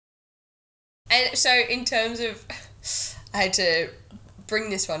And so in terms of, I had to bring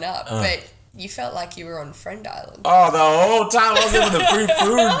this one up, but you felt like you were on Friend Island. Oh, the whole time I was there for the free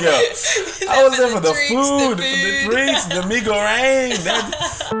food, girl. I was there for the food, for the drinks, the mi goreng.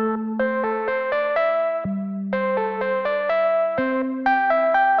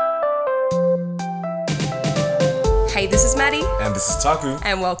 Hey, this is Maddy. And this is Taku.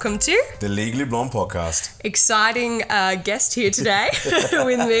 And welcome to the Legally Blonde Podcast. Exciting guest here today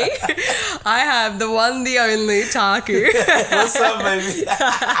with me. I have the one, the only Taku. What's up, baby?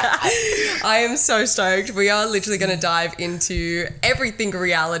 I am so stoked. We are literally going to dive into everything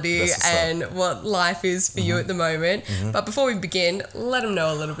reality and what life is for you at the moment. But before we begin, let them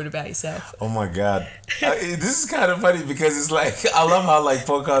know a little bit about yourself. Oh my God. This is kind of funny because it's like, I love how like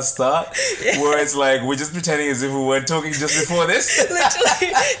podcasts start where it's like, we're just pretending as if we weren't talking just before this.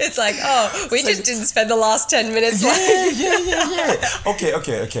 Literally, it's like, we just didn't spend the last 10 minutes. Yeah.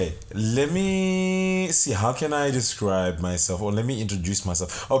 Okay. Let me see. How can I describe myself? Or let me introduce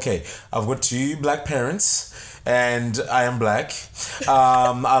myself. Okay, I've got 2 black parents. And I am black.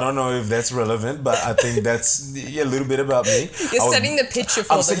 I don't know if that's relevant, but I think that's a little bit about me. You're setting the picture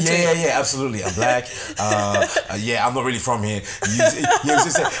for them too. Yeah, absolutely. I'm black. I'm not really from here.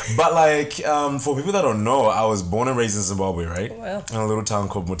 But like, for people that don't know, I was born and raised in Zimbabwe, right? Wow. In a little town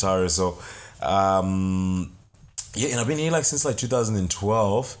called Mutare. So, and I've been here like since like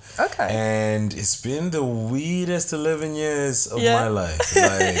 2012. Okay. And it's been the weirdest 11 years of my life.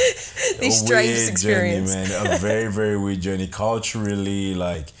 Like the strangest experience. Journey, man. A very, very weird journey. Culturally,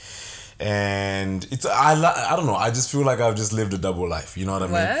 like, and it's I don't know. I just feel like I've just lived a double life. You know what I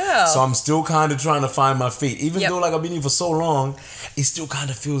mean? Wow. So I'm still kind of trying to find my feet, even though like I've been here for so long. It still kind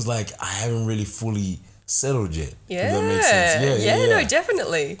of feels like I haven't really fully settled yet. Yeah. If that makes sense. Yeah. No,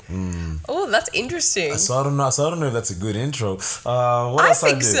 definitely. Oh, that's interesting. So I don't know if that's a good intro. What else I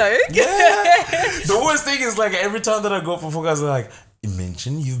think so. Yeah. The worst thing is like every time that I go for focus, I'm like,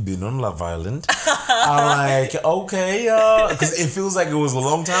 mention you've been on Love Island. I'm like, okay, because it feels like it was a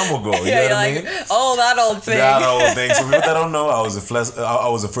long time ago. You know what I mean? Oh, that old thing. That old thing. So people that don't know, I was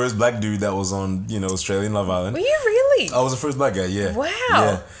the first black dude that was on, Australian Love Island. Were you really? I was the first black guy. Yeah. Wow.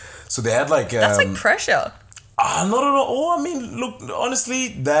 Yeah. So they had like that's like pressure. Not at all. I mean, look, honestly,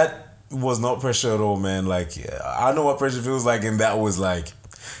 that was not pressure at all, man. Like, I know what pressure feels like, and that was like,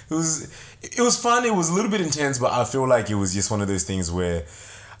 it was fun. It was a little bit intense, but I feel like it was just one of those things where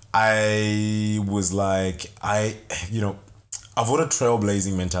I was like, I've got a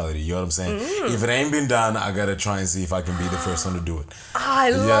trailblazing mentality. You know what I'm saying? If it ain't been done, I gotta try and see if I can be the first one to do it. I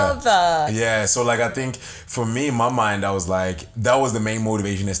love that. Yeah. So like, I think for me, in my mind, I was like, that was the main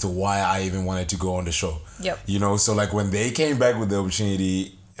motivation as to why I even wanted to go on the show. Yep. So like when they came back with the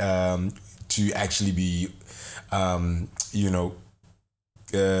opportunity to actually be,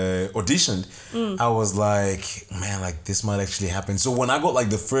 auditioned, I was like, man, like this might actually happen. So when I got like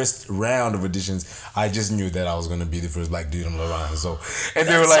the first round of auditions, I just knew that I was gonna be the first black dude on Love Island. So, and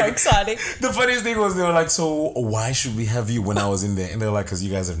they were like, so exciting. The funniest thing was they were like, so why should we have you when I was in there? And they were like, because you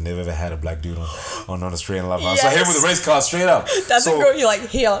guys have never ever had a black dude on Australian Love Island. So I hit with a race car straight up. That's a good. You're like,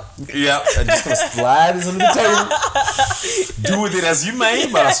 here. Yeah, I'm just gonna slide this under the table. Do with it as you may,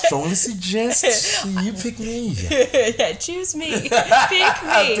 but I strongly suggest you pick me. Yeah, choose me. Pick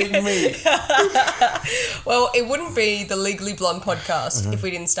me. Well, it wouldn't be the Legally Blonde podcast if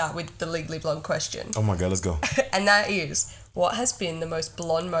we didn't start with the Legally Blonde question. Oh my God, let's go. And that is, what has been the most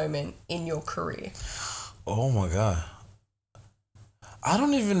blonde moment in your career? Oh my God. I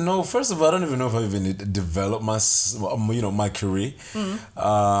don't even know. First of all, I don't even know if I've even developed my career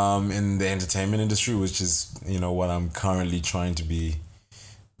in the entertainment industry, which is, what I'm currently trying to be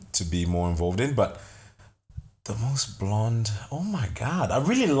more involved in. But the most blonde. Oh my God, I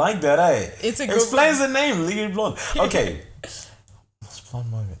really like that. It's a good explains the name, Legally Blonde. Okay, most blonde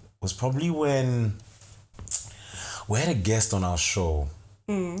moment was probably when we had a guest on our show.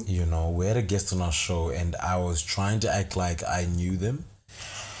 We had a guest on our show, and I was trying to act like I knew them,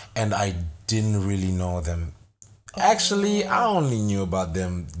 and I didn't really know them. Actually, I only knew about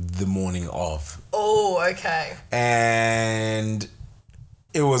them the morning of. Oh, okay. And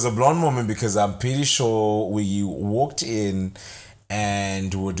it was a blonde moment because I'm pretty sure we walked in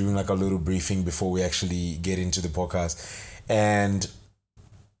and we were doing like a little briefing before we actually get into the podcast. And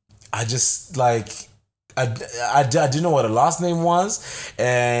I just like, I didn't know what her last name was.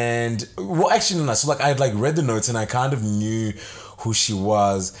 And, well, actually, no. So like I had like read the notes and I kind of knew who she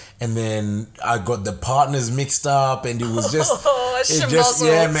was, and then I got the partners mixed up, and it was just,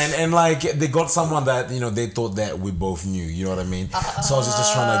 yeah, man, and like they got someone that they thought that we both knew, you know what I mean? So I was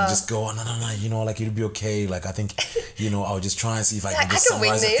just trying to just go, no, like it'll be okay, like I think, I'll just try and see if I can just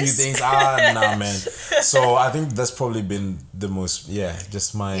summarize a few things. Nah, man. So I think that's probably been the most,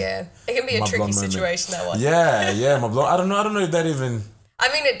 just my it can be a tricky situation that one. My blonde. I don't know if that even.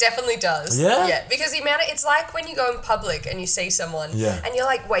 I mean, it definitely does. Yeah? Because the amount of, it's like when you go in public and you see someone and you're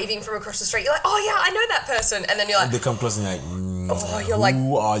like waving from across the street. You're like, oh yeah, I know that person. And then you're like, they come close and you're like,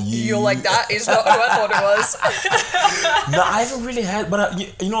 who are you? You're like, that is not who I thought it was. No, I haven't really had, but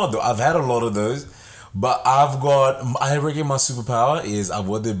you know what though? I've had a lot of those. But I reckon my superpower is I've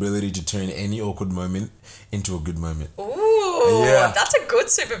got the ability to turn any awkward moment into a good moment. Ooh, that's a good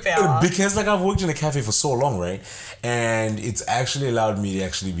superpower. Because like I've worked in a cafe for so long, right? And it's actually allowed me to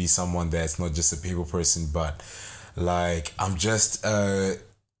actually be someone that's not just a people person, but like I'm just I'm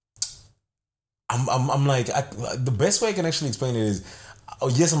like the best way I can actually explain it is,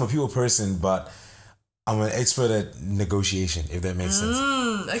 yes, I'm a people person, but I'm an expert at negotiation, if that makes sense.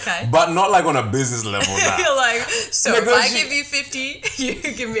 Okay. But not like on a business level. Nah. You're like, so if I give you 50, you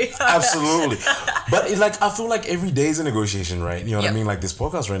give me Absolutely. But it's like, I feel like every day is a negotiation, right? You know what I mean? Like this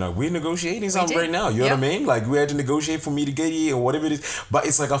podcast right now, we're negotiating something right now. You know what I mean? Like we had to negotiate for me to get here or whatever it is. But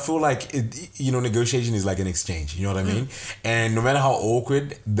it's like, I feel like, negotiation is like an exchange. You know what I mean? And no matter how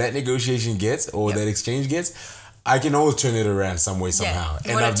awkward that negotiation gets or that exchange gets, I can always turn it around some way, somehow.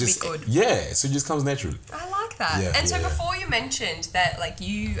 And I've just, be good. So it just comes naturally. I like that. And so before you mentioned that, like,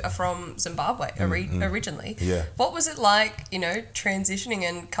 you are from Zimbabwe originally. Yeah. What was it like, transitioning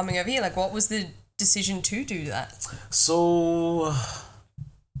and coming over here? Like, what was the decision to do that? So,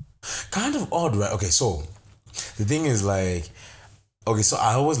 kind of odd, right? Okay, so the thing is like, so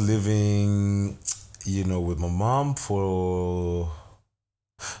I was living, with my mom for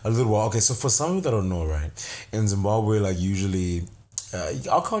a little while. Okay, so for some of you that don't know, right, in Zimbabwe, like usually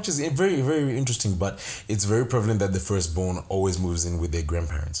our culture is very, very interesting, but it's very prevalent that the firstborn always moves in with their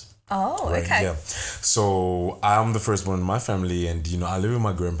grandparents. Oh, right? Okay. Yeah. So I'm the firstborn in my family, and I live with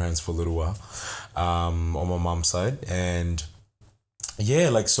my grandparents for a little while, on my mom's side, and and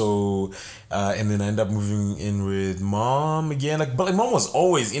then I ended up moving in with mom again. But mom was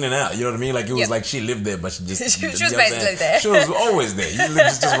always in and out. You know what I mean? Like it was like she lived there, but she just she was basically there. She was always there. You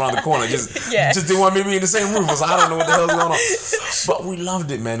lived just around the corner. Just didn't want me to be in the same roof. So I don't know what the hell's going on. But we loved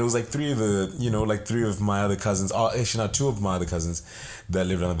it, man. It was like three of my other cousins. Oh, actually, not two of my other cousins that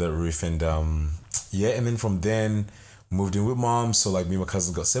lived under that roof, and and then from then moved in with mom. So like me and my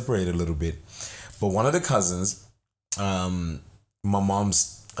cousins got separated a little bit, but one of the cousins, my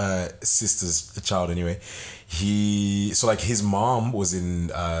mom's sister's child anyway, his mom was in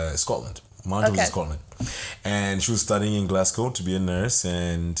Scotland. Mom was in Scotland, and she was studying in Glasgow to be a nurse,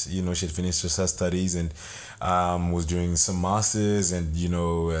 and she had finished her studies and was doing some masters and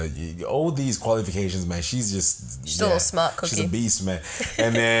all these qualifications, man. She's a little smart cookie. She's a beast, man.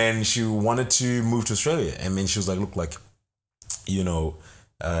 And then she wanted to move to Australia, and then she was like, look, like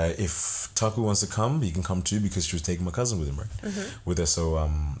if Taku wants to come, he can come too, because she was taking my cousin with him, right? With her. So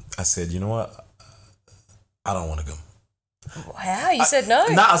I said, you know what? I don't want to go. Wow, you said no?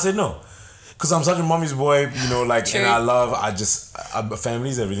 I said no. Because I'm such a mommy's boy, and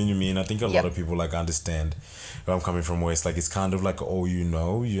family's everything to me. And I think a lot of people understand where I'm coming from, where it's like, it's kind of like,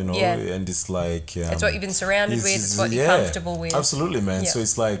 and it's like... it's what you've been surrounded with, it's what you're comfortable with. Absolutely, man. So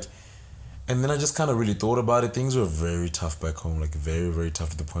it's like... And then I just kind of really thought about it. Things were very tough back home, like very, very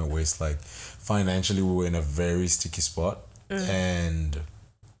tough, to the point where it's like financially we were in a very sticky spot. And,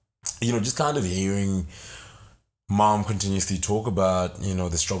 just kind of hearing mom continuously talk about,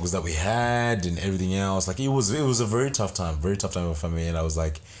 the struggles that we had and everything else. Like it was a very tough time with family. And I was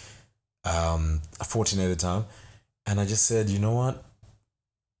like 14 at the time. And I just said, you know what?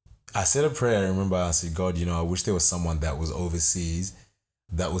 I said a prayer. I remember I said, God, I wish there was someone that was overseas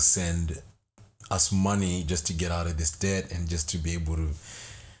that would send us money just to get out of this debt and just to be able to,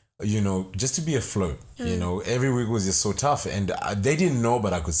 just to be afloat. Every week was just so tough, and they didn't know,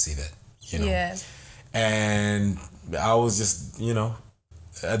 but I could see that, Yeah. And I was just,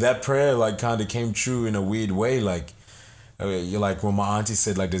 that prayer like kind of came true in a weird way. Like, like when my auntie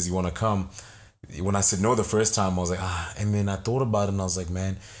said, like, does he want to come? When I said no the first time, I was like, and then I thought about it and I was like,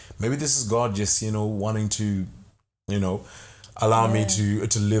 man, maybe this is God just, wanting to, allow me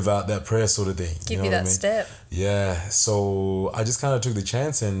to live out that prayer sort of thing. Give you that step. Yeah. So I just kind of took the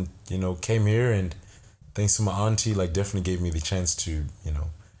chance and, came here, and thanks to my auntie, like definitely gave me the chance to,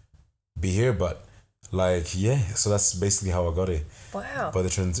 be here. But Like, yeah, so that's basically how I got it. Wow. But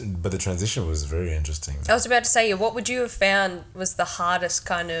the transition was very interesting. I was about to say, what would you have found was the hardest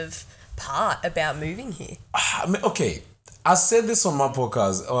kind of part about moving here? I mean, okay, I said this on my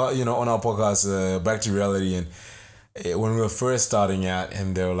podcast, on our podcast, Back to Reality, and when we were first starting out,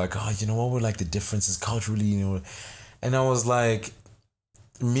 and they were like, oh, you know, what were like the differences culturally, you know? And I was like,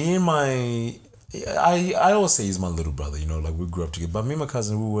 me and I always say he's my little brother, you know, like we grew up together. But me and my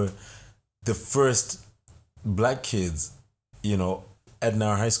cousin, we were the first black kids, you know, at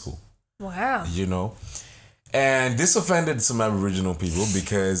our high school. Wow. You know? And this offended some Aboriginal people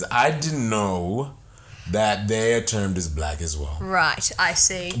because I didn't know that they're termed as black as well. Right, I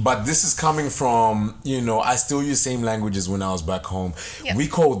see. But this is coming from, you know, I still use same languages when I was back home. Yep. We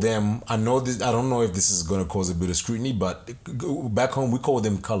call them, I don't know if this is going to cause a bit of scrutiny, but back home we call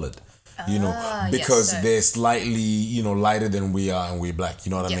them colored. You know, because they're slightly, you know, lighter than we are and we're black. You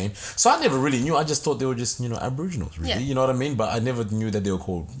know what I mean? So I never really knew. I just thought they were just, you know, Aboriginals, really. Yeah. You know what I mean? But I never knew that they were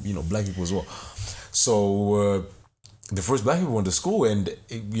called, you know, black people as well. So the first black people went to school, and,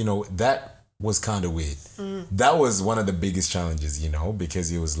 you know, that was kind of weird. That was one of the biggest challenges, you know,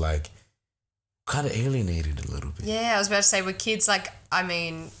 because it was like kind of alienated a little bit. Yeah, I was about to say, with kids, like, I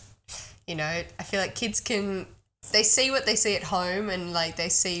mean, you know, I feel like kids can... They see what they see at home, and like they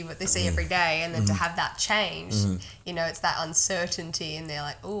see what they see every day, and then to have that change, you know, it's that uncertainty, and they're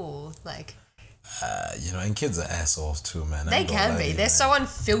like, oh, like, you know, and kids are assholes too, man. They can be. They're so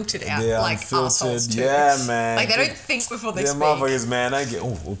unfiltered out, they're like assholes too. Yeah, man. Like they don't think before they speak. They're motherfuckers, man. I get.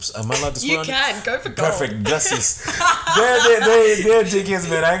 Oh, oops. Am I allowed to swear? You can go for gold. Perfect justice. they're dickheads,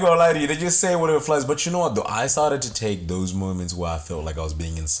 man. I ain't gonna lie to you. They just say whatever flies. But you know what? Though I started to take those moments where I felt like I was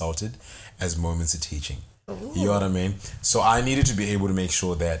being insulted as moments of teaching. Ooh. You know what I mean? So I needed to be able to make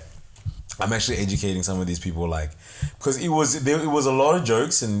sure that I'm actually educating some of these people, like, because it was a lot of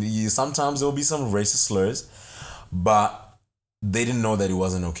jokes, and sometimes there will be some racist slurs, but they didn't know that it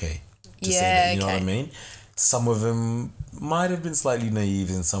wasn't okay to say that. You know what I mean? Some of them might have been slightly naive,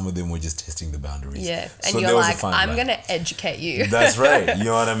 and some of them were just testing the boundaries. Yeah, and so you're like, I'm going to educate you. That's right. You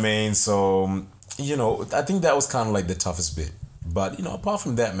know what I mean? So, you know, I think that was kind of like the toughest bit. But, you know, apart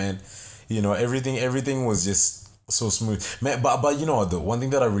from that, man, you know, everything was just so smooth. Man, but you know, the one thing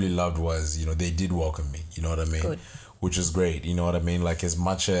that I really loved was, you know, they did welcome me. You know what I mean? Good. Which was great. You know what I mean? Like, as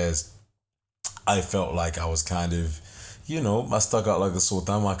much as I felt like I was kind of, you know, I stuck out like a sore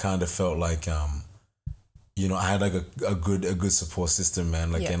thumb, I kind of felt like, you know, I had like a good support system,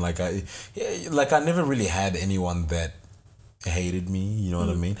 man. Like, and like I never really had anyone that hated me, you know what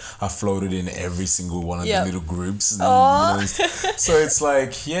I mean? I floated in every single one of the little groups. And, you know, so it's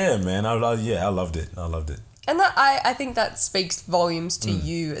like, yeah, man, I loved it. And that I think that speaks volumes to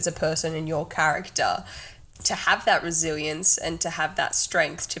you as a person and your character, to have that resilience and to have that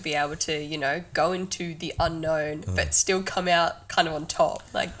strength to be able to, you know, go into the unknown but still come out kind of on top.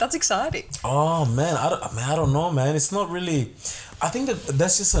 Like, that's exciting. Oh, man, I don't know, man. It's not really... I think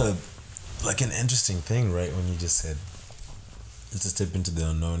that's just like an interesting thing, right? When you just said, to step into the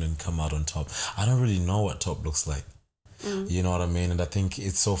unknown and come out on top. I don't really know what top looks like. You know what I mean? And I think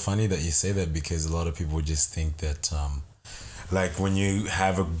it's so funny that you say that, because a lot of people just think that, like, when you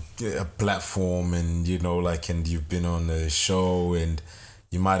have a platform and, you know, like, and you've been on a show and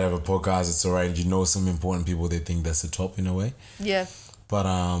you might have a podcast, it's all right, and you know some important people, they think that's the top in a way. Yeah. But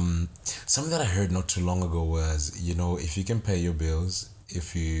something that I heard not too long ago was, you know, if you can pay your bills,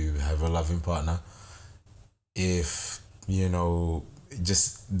 if you have a loving partner, if, you know,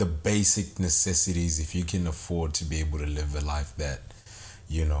 just the basic necessities, if you can afford to be able to live a life that,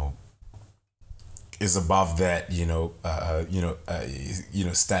 you know, is above that,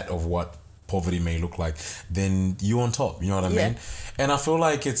 stat of what poverty may look like, then you on top, you know what I mean? And I feel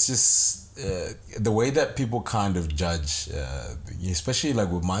like it's just the way that people kind of judge, especially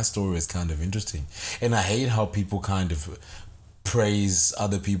like with my story, is kind of interesting. And I hate how people kind of praise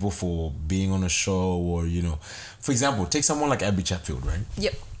other people for being on a show, or, you know, for example, take someone like Abby Chatfield, right?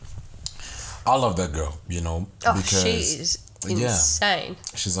 Yep. I love that girl, you know, because she's insane.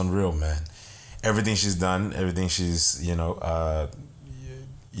 She's unreal, man. Everything she's done, everything she's, had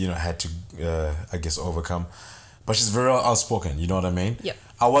to, I guess, overcome. But she's very outspoken, you know what I mean? Yep.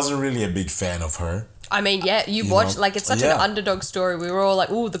 I wasn't really a big fan of her. I mean, you watch, like, it's such an underdog story. We were all like,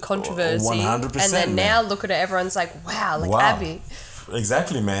 ooh, the controversy. 100%. And then now look at it, everyone's like, wow, Abby.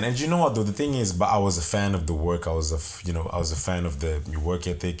 Exactly, man. And you know what, though? The thing is, but I was a fan of the work. I was a fan of the work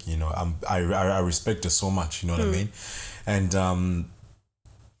ethic. You know, I respect her so much. You know what I mean? And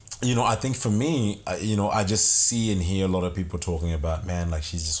I think for me, I just see and hear a lot of people talking about, man, like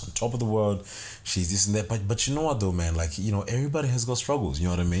she's just on top of the world, she's this and that. But you know what though, man, like, everybody has got struggles, you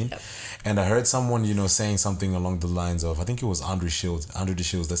know what I mean? Yep. And I heard someone, saying something along the lines of, I think it was Andrew the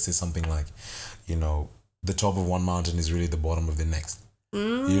Shields that said something like, the top of one mountain is really the bottom of the next.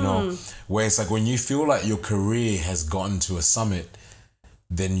 Where it's like when you feel like your career has gotten to a summit,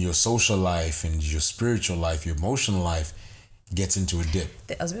 then your social life and your spiritual life, your emotional life gets into a dip.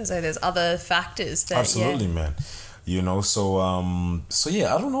 I was going to say there's other factors that absolutely, man. So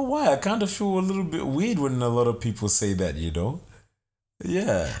yeah, I don't know why I kind of feel a little bit weird when a lot of people say that,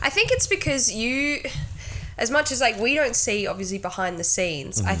 Yeah. I think it's because as much as like we don't see obviously behind the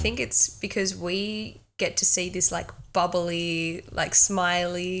scenes, I think it's because we get to see this like bubbly, like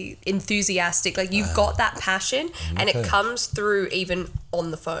smiley, enthusiastic, like you've got that passion and it comes through even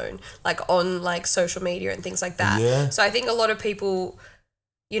on the phone, like on like social media and things like that. Yeah. So I think a lot of people,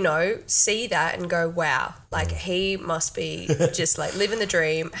 see that and go, wow, like he must be just like living the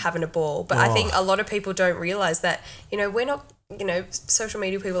dream, having a ball. But I think a lot of people don't realize that, we're not, social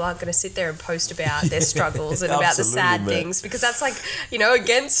media people aren't going to sit there and post about their struggles and about the sad things, because that's like,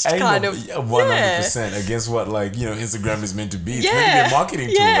 against kind of 100% against what like, Instagram is meant to be. It's meant to be a marketing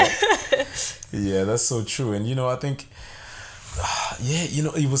tool. Right? Yeah, that's so true. And, I think,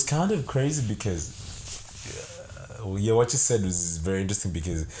 it was kind of crazy because, what you said was very interesting,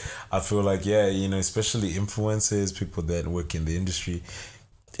 because I feel like, especially influencers, people that work in the industry,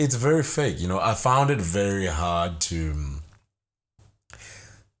 it's very fake. I found it very hard to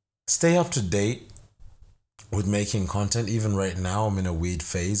stay up to date with making content. Even right now, I'm in a weird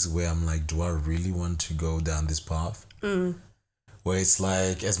phase where I'm like, do I really want to go down this path? Where it's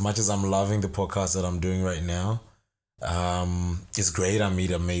like, as much as I'm loving the podcast that I'm doing right now, it's great. I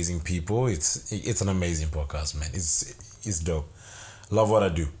meet amazing people. It's an amazing podcast, man. It's dope. Love what I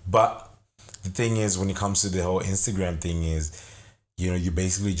do. But the thing is, when it comes to the whole Instagram thing is, you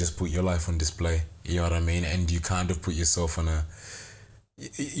basically just put your life on display. You know what I mean? And you kind of put yourself on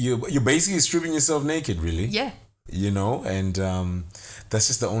you're basically stripping yourself naked, really. Yeah. And that's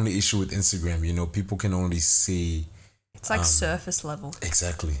just the only issue with Instagram. People can only see. It's like surface level.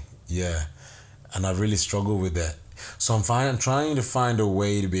 Exactly. Yeah. And I really struggle with that. So I'm trying to find a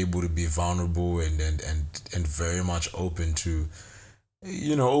way to be able to be vulnerable and very much open to,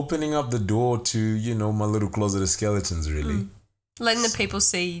 opening up the door to, my little closet of skeletons, really. Letting the people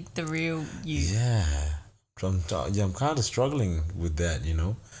see the real you. Yeah. I'm kind of struggling with that,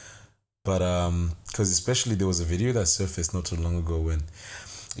 But because especially there was a video that surfaced not too long ago when,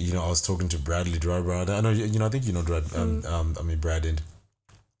 I was talking to Bradley. I know, I think Brad, and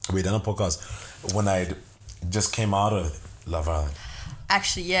we done a podcast when I just came out of Love Island.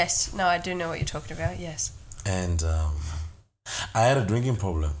 Actually, yes. No, I do know what you're talking about. Yes. And I had a drinking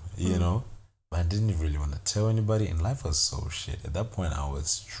problem, but I didn't really want to tell anybody, and life was so shit. At that point, I was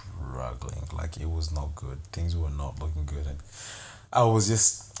struggling. Like, it was not good. Things were not looking good, and I was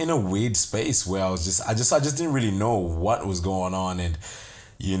just in a weird space where I just didn't really know what was going on, and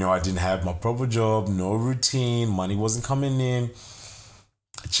I didn't have my proper job, no routine, money wasn't coming in.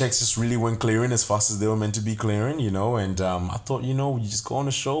 Checks just really weren't clearing as fast as they were meant to be clearing, and I thought, you just go on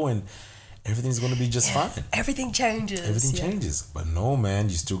a show and everything's going to be just fine. Everything changes. Everything changes. But no, man,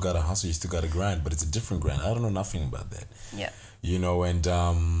 you still got to hustle, you still got to grind, but it's a different grind. I don't know nothing about that. Yeah. And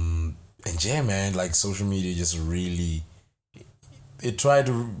yeah, man, like social media just really, it tried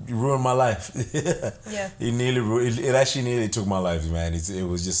to ruin my life. Yeah. It actually nearly took my life, man. It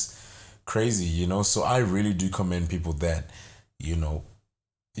was just crazy, So I really do commend people that,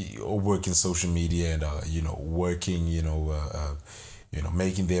 work in social media and working,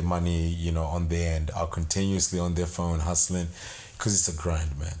 making their money, on their end, are continuously on their phone hustling, because it's a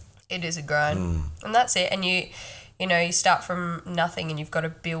grind, man. It is a grind, and that's it. And you start from nothing, and you've got to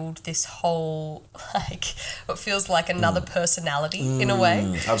build this whole what feels like another personality in a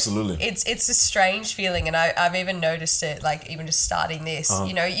way. Absolutely, it's a strange feeling, and I've even noticed it. Like even just starting this,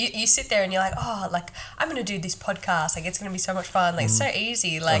 you sit there and you're like, oh, like I'm gonna do this podcast. Like it's gonna be so much fun. Like it's so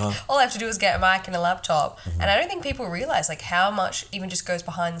easy. Like all I have to do is get a mic and a laptop, and I don't think people realize like how much even just goes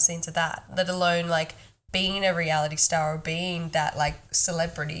behind the scenes of that. Let alone like being a reality star or being that like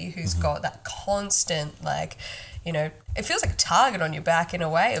celebrity who's got that constant like. It feels like a target on your back in a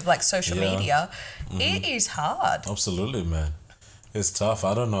way of like social media. It is hard. Absolutely, man. It's tough.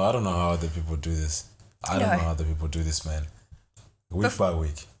 I don't know how other people do this. I don't know how other people do this, man. Week by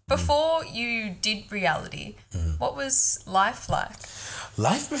week. Before you did reality, what was life like?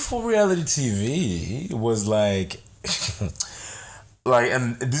 Life before reality TV was like,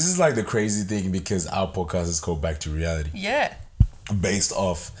 and this is like the crazy thing because our podcast is called Back to Reality. Yeah. based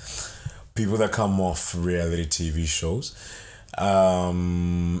off people that come off reality TV shows.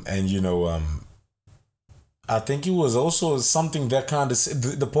 And I think it was also something that kind of,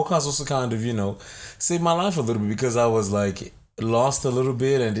 the podcast also kind of, saved my life a little bit, because I was like lost a little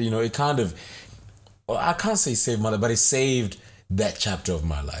bit, and it kind of, well, I can't say saved my life, but it saved that chapter of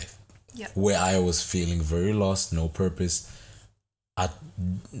my life. Yep. Where I was feeling very lost, no purpose. I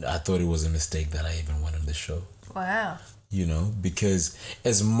thought it was a mistake that I even went on the show. Wow. Because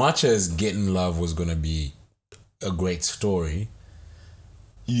as much as Getting Love was going to be a great story,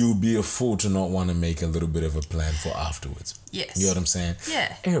 you'd be a fool to not want to make a little bit of a plan for afterwards. Yes. You know what I'm saying?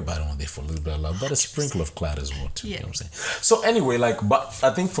 Yeah. Everybody want there for a little bit of love, but a sprinkle of cloud as well too. Yeah. You know what I'm saying? So anyway, but I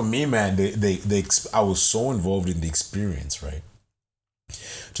think for me, man, I was so involved in the experience, right?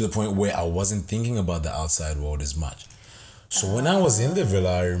 To the point where I wasn't thinking about the outside world as much. So when I was in the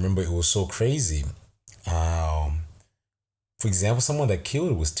villa, I remember it was so crazy. For example, someone that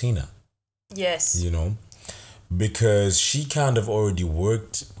killed was Tina. Yes. Because she kind of already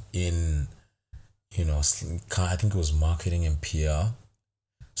worked in, I think it was marketing and PR.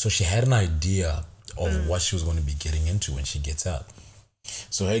 So she had an idea of what she was going to be getting into when she gets out.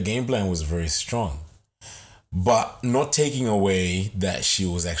 So her game plan was very strong. But not taking away that she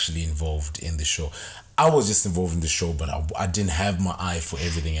was actually involved in the show. I was just involved in the show, but I didn't have my eye for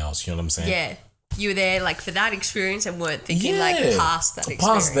everything else. You know what I'm saying? Yeah. You were there for that experience and weren't thinking past that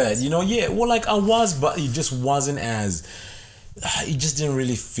experience. Past that, yeah. Well, I was, but it just wasn't as... It just didn't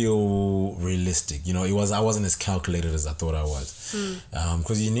really feel realistic. I wasn't as calculated as I thought I was.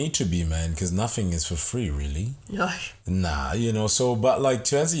 Because you need to be, man, because nothing is for free, really. No. Nah, so, but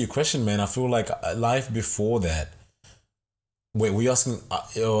to answer your question, man, I feel like life before that... Wait, were you asking...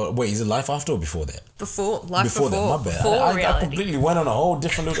 is it life after or before that? Before that, my bad. I completely went on a whole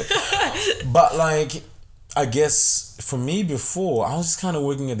different little... But I guess for me before, I was just kind of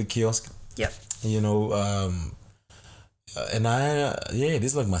working at the kiosk. Yep. And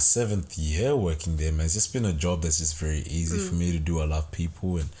this is my 7th year working there, man. It's just been a job that's just very easy for me to do. I love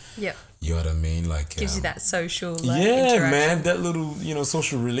people, and yep. You know what I mean? Gives you that social interaction. Man, that little,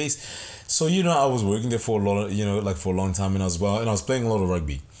 social release. So, I was working there for a lot of, for a long time, and I was playing a lot of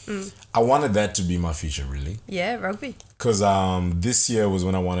rugby. I wanted that to be my future, really. Yeah, rugby. Because this year was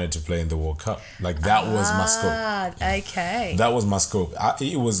when I wanted to play in the World Cup. That was my scope. Okay. That was my scope.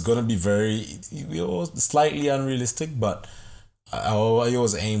 It was going to be slightly unrealistic, but I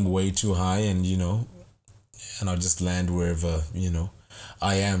always aim way too high, and, and I'll just land wherever,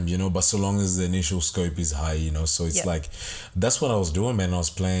 I am, but so long as the initial scope is high, so it's that's what I was doing, man. I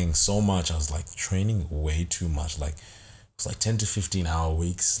was playing so much. I was training way too much. It's 10 to 15 hour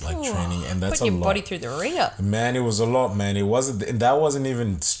weeks, training, and that's a lot. Put your body through the ringer. Man, it was a lot, man. That wasn't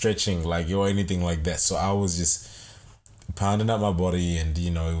even stretching or anything like that. So I was just pounding up my body, and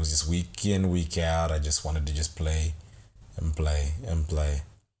it was just week in, week out. I just wanted to just play and play and play,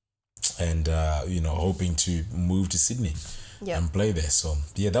 and hoping to move to Sydney. Yep. And play there. So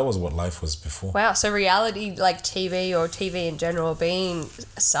that was what life was before. Wow. So reality, TV or TV in general, being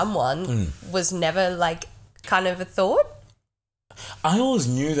someone was never kind of a thought? I always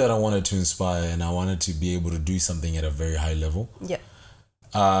knew that I wanted to inspire, and I wanted to be able to do something at a very high level. Yeah.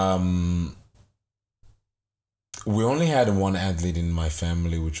 We only had one athlete in my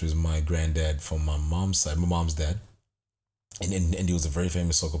family, which was my granddad from my mom's side, my mom's dad. And he was a very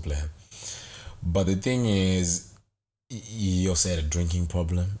famous soccer player. But the thing is, he also had a drinking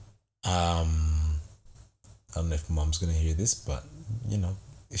problem. I don't know if mom's gonna hear this, but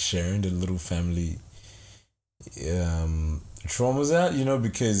sharing the little family traumas out,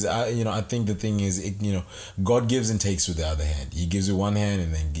 because I think the thing is, God gives and takes with the other hand. He gives with one hand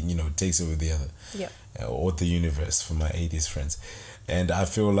and then takes it with the other. Yeah. Or the universe, for my atheist friends. And I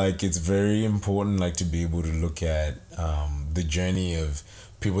feel like it's very important to be able to look at the journey of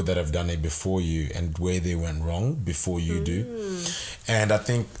people that have done it before you and where they went wrong before you do. And I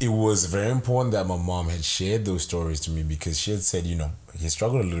think it was very important that my mom had shared those stories to me, because she had said, he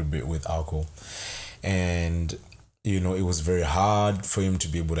struggled a little bit with alcohol, and it was very hard for him to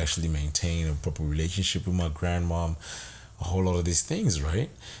be able to actually maintain a proper relationship with my grandmom, a whole lot of these things, right?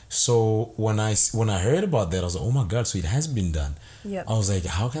 So when I heard about that, I was like, oh my God, so it has been done. Yep. I was like,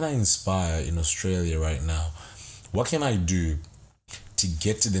 how can I inspire in Australia right now? What can I do to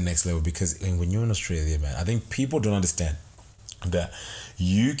get to the next level? Because when you're in Australia, man, I think people don't understand that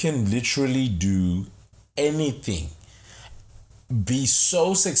you can literally do anything, be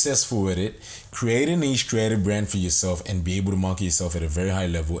so successful with it, create a niche, create a brand for yourself, and be able to market yourself at a very high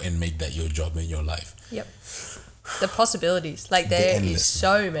level and make that your job in your life. Yep. The possibilities. Like, there endless, is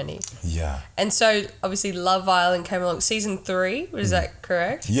so many. Yeah. And so, obviously, Love Island came along. Season 3, was that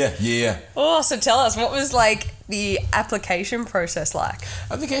correct? Yeah. Oh, so tell us, what was, like, the application process like?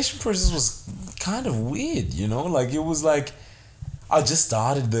 Application process was kind of weird, you know? Like, it was like, I just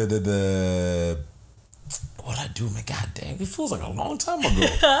started the what I do, man, god damn, it feels like a long time ago.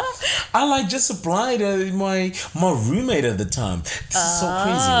 I like just applied my roommate at the time. This is so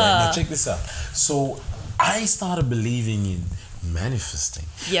crazy, right? Now check this out. So I started believing in manifesting.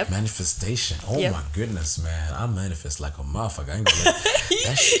 Manifestation. Oh my goodness, man. I manifest like a motherfucker. I ain't gonna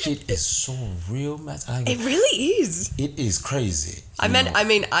that shit is so real, man. It really is. It is crazy. I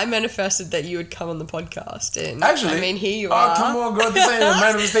manifested that you would come on the podcast, and actually, here you are. Oh, come on, girl. This ain't a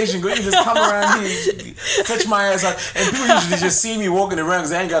manifestation, girl. You just come around here, fetch my ass out, and people usually just see me walking around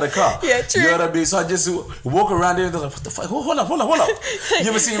because I ain't got a car. Yeah, true. You know what I mean? So I just walk around there and they're like, "What the fuck? Hold up." You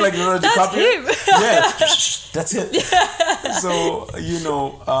ever seen like Leonardo DiCaprio? That's him. Yeah, that's it. Yeah. So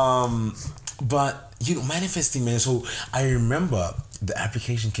but manifesting, man. So I remember the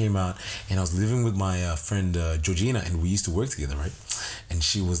application came out, and I was living with my friend Georgina, and we used to work together, right? And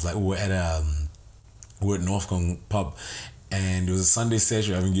she was like, we're at Northcombe pub, and it was a Sunday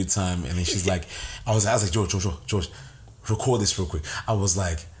session, having a good time. And then she's like, I was like, George, record this real quick. I was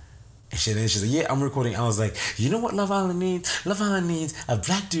like, and she's like, yeah, I'm recording. I was like, you know what Love Island needs? Love Island needs a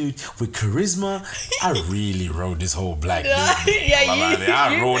black dude with charisma. I really wrote this whole black dude. I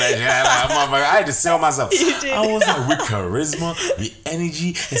wrote that shit. I had to sell myself. I was like, with charisma, with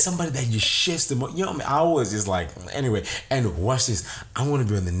energy, and somebody that just shifts the you know what I mean? I was just like, anyway, and watch this. I want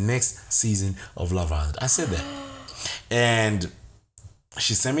to be on the next season of Love Island. I said that. And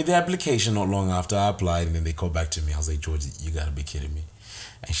she sent me the application not long after I applied, and then they called back to me. I was like, George, you gotta be kidding me.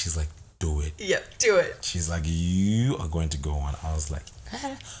 And she's like, do it. Yep, do it. She's like, you are going to go on. I was like,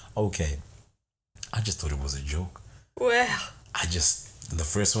 okay. I just thought it was a joke. Wow. The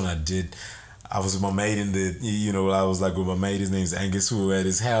first one I did, I was with my mate I was like with my mate, his name's Angus, who were at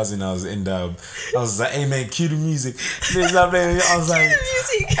his house, and I was like, hey man, cue the music. I was like,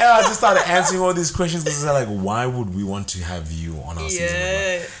 and I just started answering all these questions because I was like, why would we want to have you on our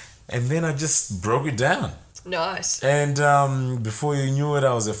season? And then I just broke it down. Nice. And before you knew it,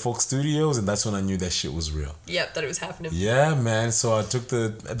 I was at Fox Studios, and that's when I knew that shit was real. Yep, that it was happening. Yeah, man. So I took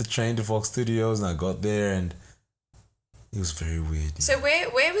the train to Fox Studios, and I got there, and it was very weird. So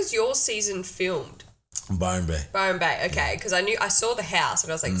where was your season filmed? Byron Bay. Byron Bay, okay. Because I saw the house,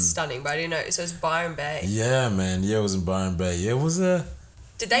 and I was like, stunning, but I didn't know. So it was Byron Bay. Yeah, man. Yeah, it was in Byron Bay. Yeah, it was a...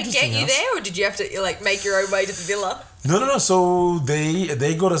 Did they get you there, or did you have to like make your own way to the villa? No. So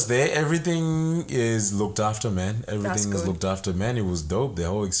they got us there. Everything is looked after, man. Everything is looked after, man. It was dope. The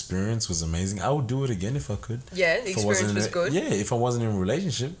whole experience was amazing. I would do it again if I could. Yeah, the experience was good. Yeah, if I wasn't in a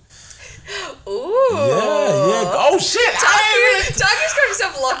relationship. Ooh. Yeah. Oh shit! Taku's got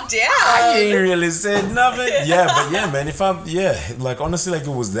himself locked down. I ain't really said nothing. Yeah, but yeah, man. Like honestly, like it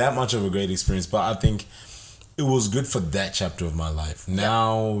was that much of a great experience. But I think it was good for that chapter of my life.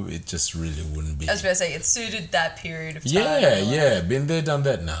 Now it just really wouldn't be. I was about to say it suited that period of time. Yeah. Been there, done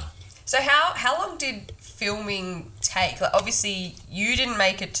that now. So how long did filming take? Like obviously you didn't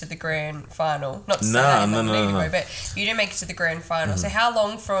make it to the grand final. Not to say that in a negative way, but you didn't make it to the grand final. So how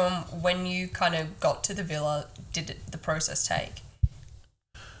long from when you kind of got to the villa did the process take?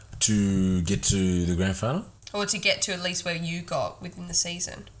 To get to the grand final? Or to get to at least where you got within the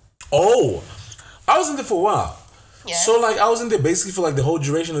season? Oh, I was in there for a while. Yeah. So like I was in there basically for like the whole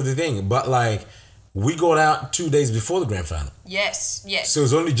duration of the thing, but like we got out 2 days before the grand final. Yes. So it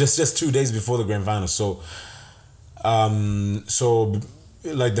was only just 2 days before the grand final. So,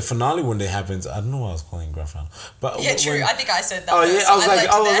 like the finale when it happens, I don't know why I was calling it grand final, but yeah, true. I think I said that. Oh yeah, I was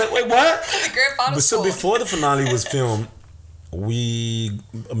like, wait, what? The grand final. But so before the finale was filmed, me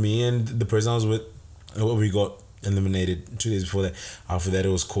and the person I was with, we got eliminated 2 days before that. After that, it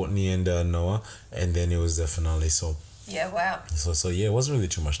was Courtney and Noah, and then it was the finale. So yeah, wow. So yeah, it wasn't really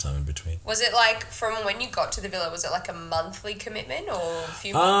too much time in between. Was it like from when you got to the villa? Was it like a monthly commitment or a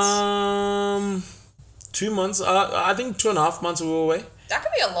few months? 2 months. I think 2.5 months we were away. That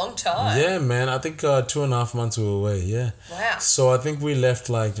could be a long time. Yeah, man. I think 2.5 months we were away. Yeah. Wow. So I think we left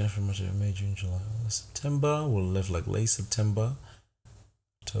like May, June, July, September. We left like late September,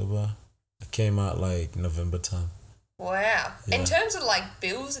 October. It came out like November time. Wow. Yeah. In terms of like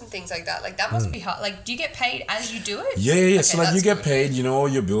bills and things like that must be hard. Like, do you get paid as you do it? Yeah. Okay, so like you get paid, all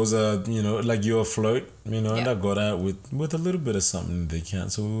your bills are, like you're afloat, and I got out with a little bit of something in the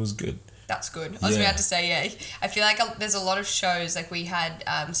account, so it was good. That's good. I was about to say, yeah. I feel like there's a lot of shows, like we had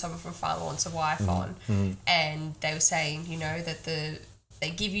someone from Far Wants a Wife on, and they were saying, that the they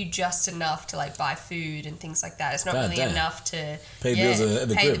give you just enough to like buy food and things like that. It's not really enough to pay bills at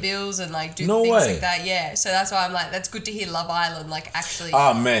the pay crib. The bills and like do things like that. Yeah, so that's why I'm like, that's good to hear. Love Island like actually.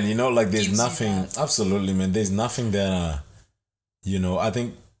 Oh man, you know, like there's nothing. Absolutely, man. There's nothing that you know. I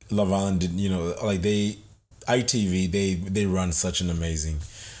think Love Island did. You know, like ITV, they run such an amazing,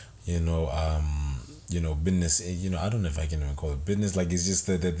 you know, business. You know, I don't know if I can even call it business. Like it's just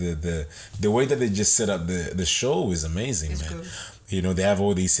the way that they just set up the show is amazing, man. Good. You know, they have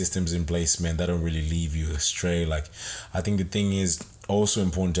all these systems in place, man, that don't really leave you astray. Like, I think the thing is also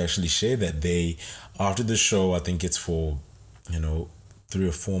important to actually share that after the show, I think it's for, you know, 3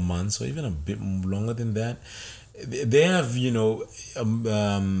 or 4 months or even a bit longer than that. They have,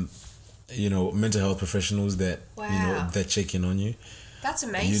 mental health professionals that, that check in on you. That's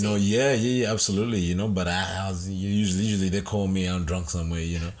amazing. You know, yeah, absolutely. You know, but I was usually they call me, I'm drunk somewhere,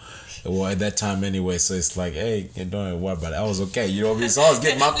 you know. Well, at that time anyway, so it's like, hey, don't worry about it. I was okay, you know what I mean? So I was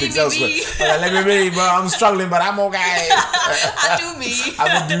getting my fix elsewhere. Like, let me be, bro. I'm struggling, but I'm okay. I do me.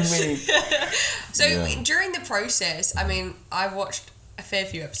 I will do me. So during the process, I mean, I watched a fair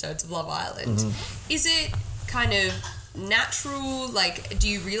few episodes of Love Island. Mm-hmm. Is it kind of natural? Like, do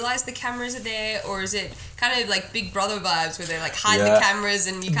you realize the cameras are there, or is it kind of like Big Brother vibes where they like hide the cameras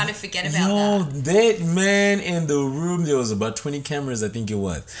and you kind of forget about that man in the room, there was about 20 cameras, I think it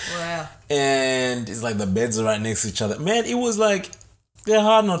was. Wow. And it's like the beds are right next to each other, man. It was like they're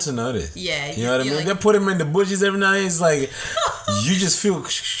hard not to notice. Yeah, you know what I mean. Like, they put him in the bushes every night. It's like you just feel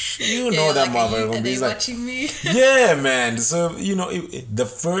know that like, motherfucker gonna be like watching me. Yeah, man. So you know the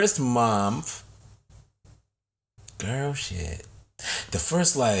first month. Girl, shit. The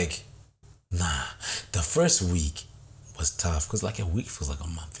first week was tough because like a week feels like a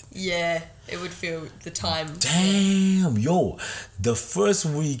month. Yeah, it would feel the time. Damn, yo. The first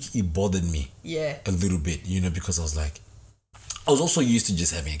week it bothered me. Yeah. A little bit, you know, because I was also used to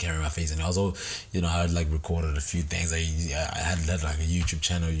just having a camera in my face, and I also, I had like recorded a few things. I had like a YouTube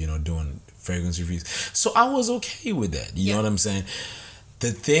channel, doing fragrance reviews. So I was okay with that. You know what I'm saying? The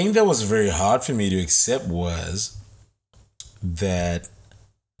thing that was very hard for me to accept was that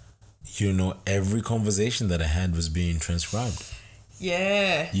every conversation that I had was being transcribed.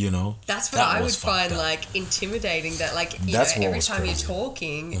 Yeah. that that's what I would find like intimidating, that like every time you're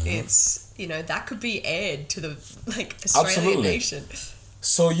talking, it's that could be aired to the like Australian nation.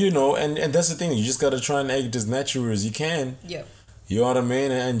 So and that's the thing, you just gotta try and act as natural as you can. Yep. You know what I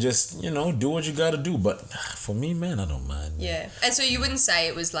mean? And just, do what you gotta do. But for me, man, I don't mind. Yeah. And so you wouldn't say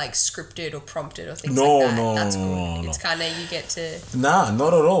it was like scripted or prompted or things like that? No, that's good. No. It's kind of, you get to... Nah,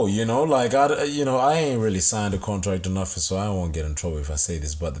 not at all. Like, I ain't really signed a contract enough, so I won't get in trouble if I say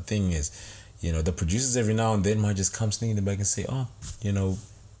this. But the thing is, the producers every now and then might just come sneaking in the back and say,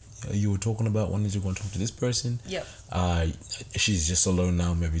 you were talking about when did you go to talk to this person? Yep. She's just alone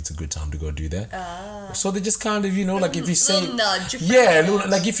now. Maybe it's a good time to go do that. So they just kind of, like if you say... Little nudge.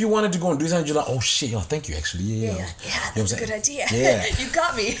 Like if you wanted to go and do something, you're like, oh shit, thank you actually. Yeah, that's a good idea. Yeah. You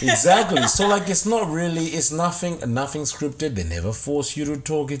got me. Exactly. So like it's nothing scripted. They never force you to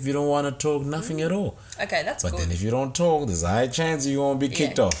talk if you don't want to talk. Nothing at all. Okay, that's But cool. then if you don't talk, there's a high chance you're going to be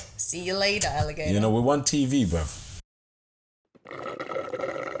kicked off. See you later, alligator. We want TV, bro.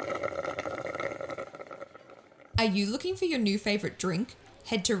 Are you looking for your new favourite drink?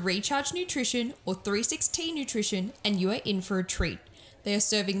 Head to Recharge Nutrition or 360 Nutrition and you are in for a treat. They are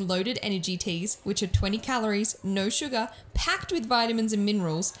serving loaded energy teas, which are 20 calories, no sugar, packed with vitamins and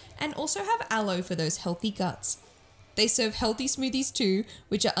minerals, and also have aloe for those healthy guts. They serve healthy smoothies too,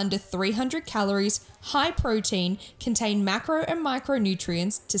 which are under 300 calories, high protein, contain macro and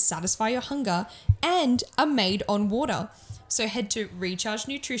micronutrients to satisfy your hunger, and are made on water. So head to Recharge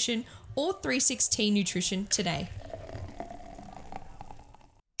Nutrition or 360 Nutrition today.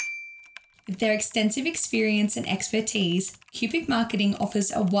 With their extensive experience and expertise, Cubic Marketing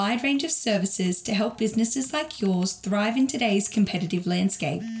offers a wide range of services to help businesses like yours thrive in today's competitive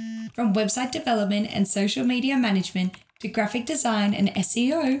landscape. From website development and social media management to graphic design and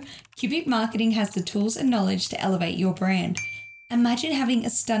SEO, Cubic Marketing has the tools and knowledge to elevate your brand. Imagine having a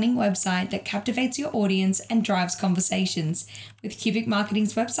stunning website that captivates your audience and drives conversations. With Cubic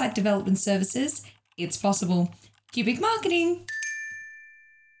Marketing's website development services, it's possible. Cubic Marketing.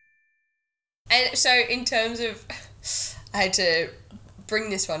 And so in terms of, I had to bring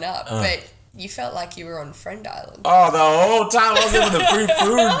this one up, but you felt like you were on Friend Island. Oh, the whole time I was there for the free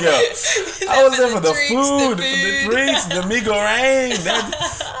food, girl. I was there for the food, for the drinks, the Migo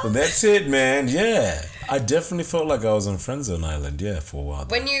Rain. That's it, man. Yeah. I definitely felt like I was on Friendzone Island, for a while.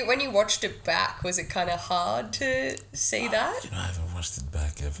 When you watched it back, was it kind of hard to see that? I haven't watched it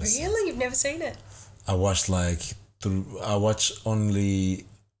back ever since. Really? You've never seen it? I watched like I watched only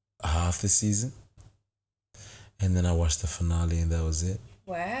half the season, and then I watched the finale, and that was it.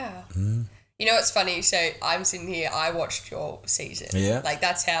 Wow. You know what's funny? So I'm sitting here. I watched your season. Yeah. Like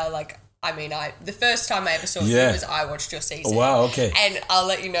that's how the first time I ever saw you was I watched your season. Oh, wow. Okay. And I'll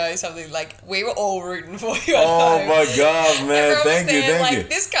let you know something. Like we were all rooting for you. Oh my God, man! Everyone Thank was you, there, thank like, you.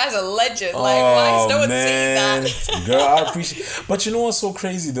 This guy's a legend. Like why has no one seen that? Girl, I appreciate. But you know what's so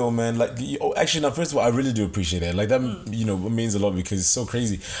crazy though, man? Like, actually, now first of all, I really do appreciate that. Like that, it means a lot because it's so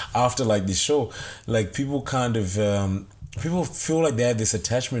crazy. After like this show, like people kind of. People feel like they have this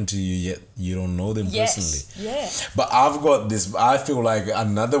attachment to you, yet you don't know them personally. Yeah. But I've got this. I feel like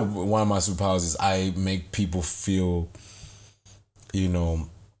another one of my superpowers is I make people feel,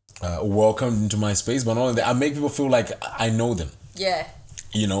 welcome into my space. But not only that, I make people feel like I know them. Yeah.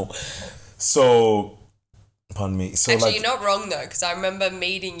 So, pardon me. So actually, like, you're not wrong though, because I remember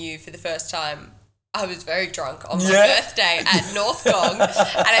meeting you for the first time. I was very drunk on my birthday at North Gong, and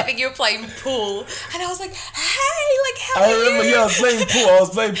I think you were playing pool, and I was like, "Hey, like, how are you?" I remember, I was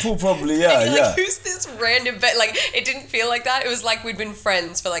playing pool probably, yeah, and you're like, who's this random? But like, it didn't feel like that. It was like we'd been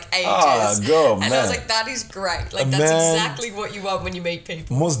friends for like ages. Girl, and I was like, that is great. Like, that's exactly what you want when you meet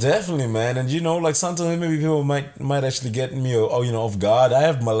people. Most definitely, man. And like sometimes maybe people might actually get me off guard. I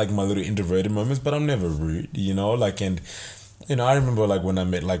have my little introverted moments, but I'm never rude, I remember like when I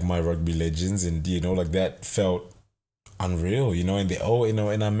met like my rugby legends and like that felt unreal, and they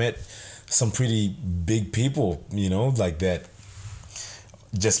and I met some pretty big people, like that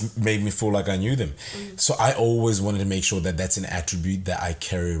just made me feel like I knew them. So I always wanted to make sure that that's an attribute that I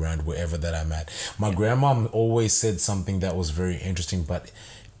carry around wherever that I'm at. My grandma always said something that was very interesting, but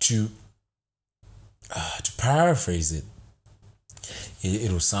to paraphrase it,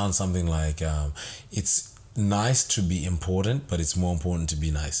 it'll sound something like it's nice to be important, but it's more important to be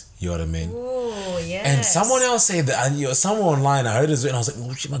nice. You know what I mean? Oh, yes. And someone else said that, and someone online, I heard it, and I was like,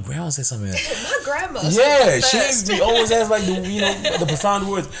 oh shit, my grandma said something like that. My grandma. Yeah, she always has like the profound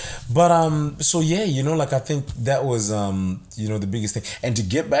words. But so yeah, like I think that was the biggest thing. And to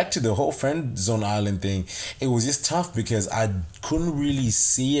get back to the whole friend zone island thing, it was just tough because I couldn't really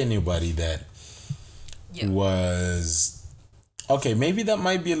see anybody that was okay. Maybe that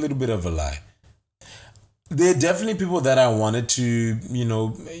might be a little bit of a lie. There are definitely people that I wanted to,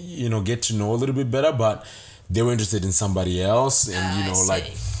 get to know a little bit better, but they were interested in somebody else, and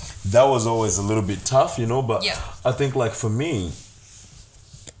like that was always a little bit tough, But I think like for me,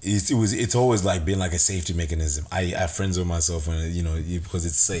 it's always like been like a safety mechanism. I have friends with myself when because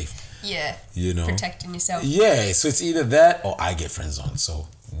it's safe. Yeah. Protecting yourself. Yeah. So it's either that or I get friends on. So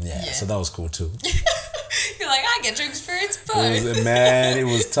yeah. So that was cool too. You're like, I get to experience both. It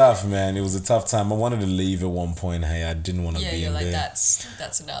was tough, man. It was a tough time. I wanted to leave at one point. Hey, I didn't want to be in there.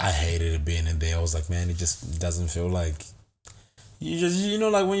 That's enough. I hated it being in there. I was like, man, it just doesn't feel like you just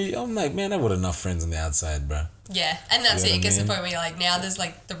like when I'm like, man, I've got enough friends on the outside, bro. Yeah, and that's it. It gets to the point where you're like, now there's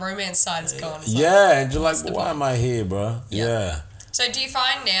like the romance side is gone. And you're like, why am I here, bro? Yeah. So do you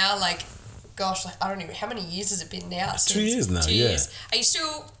find now, like, gosh, like I don't know how many years has it been now? 2 years now. 2 years. Are you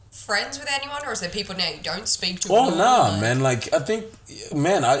still friends with anyone, or is there people now you don't speak to? Oh no, man. Like I think,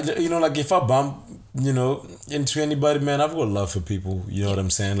 man, I like if I bump, into anybody, man, I've got love for people. You know what I'm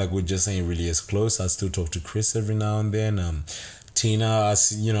saying? Like we just ain't really as close. I still talk to Chris every now and then. Tina, I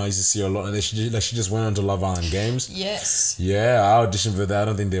see, I used to see her a lot. And she just went on to Love Island Games. Yes. Yeah, I auditioned for that. I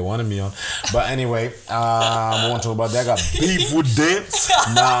don't think they wanted me on. But anyway, I won't talk about that. I got beef with them.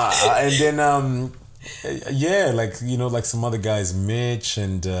 And then like some other guys, Mitch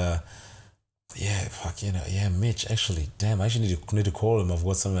and Mitch. Actually, damn, I actually need to call him. I've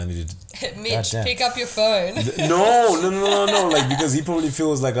got something I needed. Mitch, pick up your phone. No. Like because he probably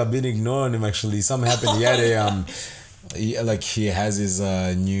feels like I've been ignoring him. Actually, something happened. He had he has his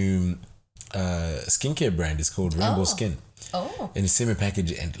new skincare brand. It's called Rainbow Skin. Oh. And he sent me a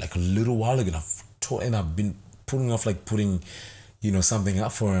package and like a little while ago, and I've been putting off like putting something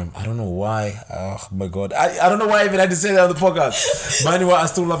up for him. I don't know why. Oh my God. I don't know why I even had to say that on the podcast. But anyway, I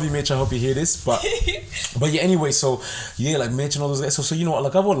still love you, Mitch. I hope you hear this. But yeah, anyway, so yeah, like Mitch and all those guys. So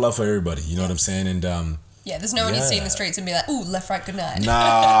like I've got love for everybody. You know what I'm saying? And yeah, there's no one you see in the streets and be like, ooh, left, right, good night.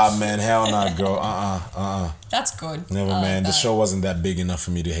 Nah, man, hell nah, girl. That's good. Never, man. The show wasn't that big enough for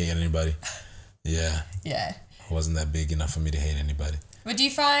me to hate anybody. Yeah. Yeah. It wasn't that big enough for me to hate anybody. But do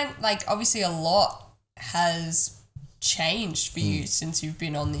you find, like, obviously a lot has changed for you since you've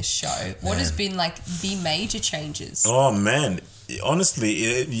been on this show? What has been, like, the major changes? Oh, man. Honestly,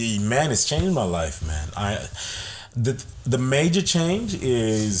 it's changed my life, man. The major change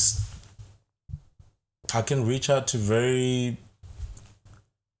is I can reach out to very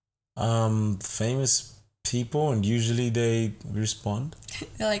famous people, and usually they respond.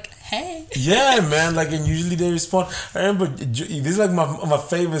 They're like, hey. Yeah, man. Like, and usually they respond. I remember this is like my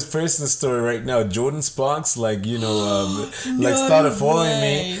favorite person story right now. Jordan Sparks, like, you know, like started following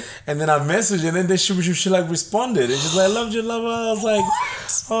me, and then I messaged, and then she like responded, and she's like, I loved your love. I was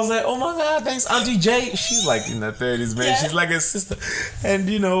like, oh my god, thanks, Auntie Jay. She's like in her 30s, man. Yeah. She's like a sister, and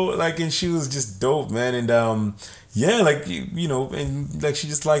you know, like, and she was just dope, man. And yeah, like you know, and like she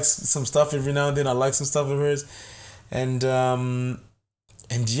just likes some stuff every now and then. I like some stuff of hers, and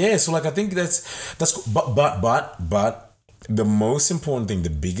yeah, so like I think that's but the most important thing, the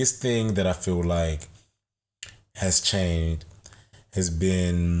biggest thing that I feel like has changed has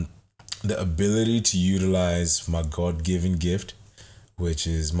been the ability to utilize my God-given gift, which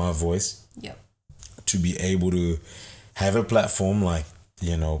is my voice. Yep. To be able to have a platform like,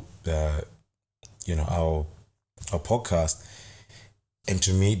 our podcast, and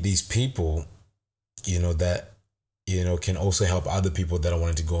to meet these people, you know, that, you know, can also help other people that are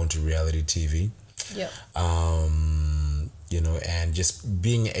wanting to go into reality TV. Yep. You know, and just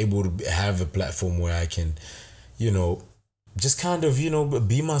being able to have a platform where I can, you know, just kind of, you know,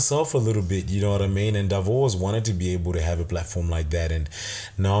 be myself a little bit, you know what I mean? And I've always wanted to be able to have a platform like that. And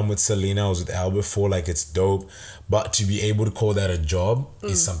now I'm with Selena, I was with Al before, like it's dope. But to be able to call that a job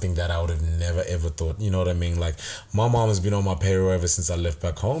is something that I would have never ever thought, you know what I mean? Like my mom has been on my payroll ever since I left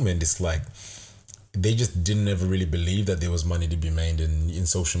back home, and it's like, they just didn't ever really believe that there was money to be made in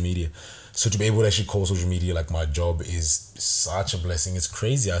social media. So to be able to actually call social media like my job is such a blessing. It's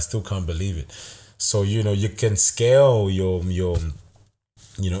crazy. I still can't believe it. So, you know, you can scale your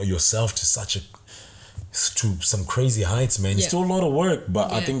you know, yourself to some crazy heights, man. It's still a lot of work,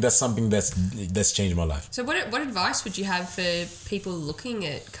 but I think that's something that's changed my life. So what advice would you have for people looking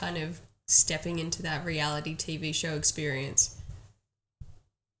at kind of stepping into that reality TV show experience?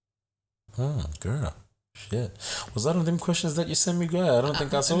 Girl. Shit. Was that one of them questions that you sent me, girl? I don't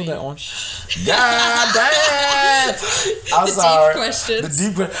think I saw that one. God damn! I'm sorry. Deep questions.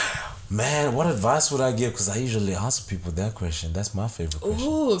 The deep Man, what advice would I give? Because I usually ask people that question. That's my favorite question.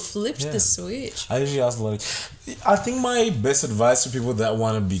 Ooh, flipped the switch. I usually ask a lot I think my best advice to people that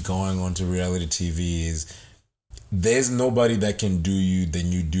want to be going on to reality TV is there's nobody that can do you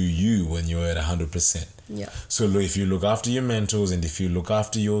than you do you when you're at 100%. Yeah. So if you look after your mentals, and if you look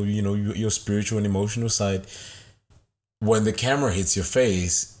after your, you know, your spiritual and emotional side, when the camera hits your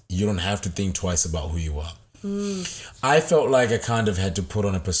face, you don't have to think twice about who you are. I felt like I kind of had to put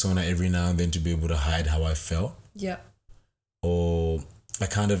on a persona every now and then to be able to hide how I felt. Yeah. Or I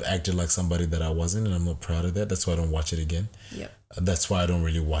kind of acted like somebody that I wasn't, and I'm not proud of that. That's why I don't watch it again. Yeah. That's why I don't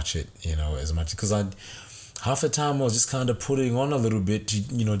really watch it, you know, as much. Because half the time I was just kind of putting on a little bit to,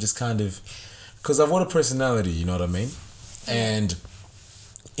 you know, just kind of, because I've got a personality, you know what I mean? And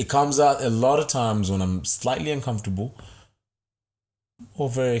it comes out a lot of times when I'm slightly uncomfortable or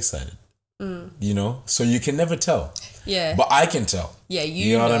very excited. You know, so you can never tell. Yeah. But I can tell. Yeah,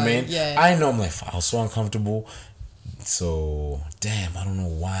 you know what I mean? Yeah. I know. I'm like, I was so uncomfortable. So damn, I don't know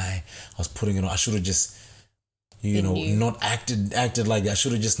why I was putting it on. I should have just, you know, not acted like that. I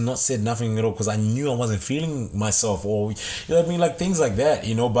should have just not said nothing at all, because I knew I wasn't feeling myself, or you know what I mean, like things like that.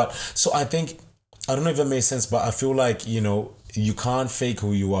 You know, but so I think, I don't know if that makes sense, but I feel like, you know, you can't fake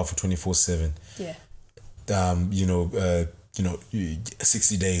who you are for 24/7. Yeah. You know,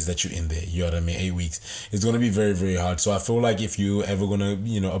 60 days that you're in there, you know what I mean, 8 weeks, it's going to be very, very hard. So I feel like if you ever going to,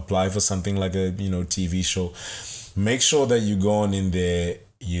 you know, apply for something like a, you know, TV show, make sure that you go on in there,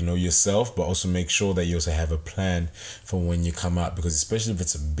 you know, yourself, but also make sure that you also have a plan for when you come out, because especially if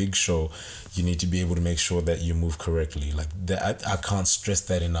it's a big show, you need to be able to make sure that you move correctly. Like that, I can't stress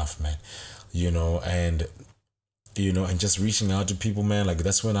that enough, man, you know, and just reaching out to people, man, like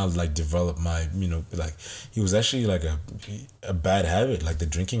that's when I like developed my, you know, like it was actually like a bad habit, like the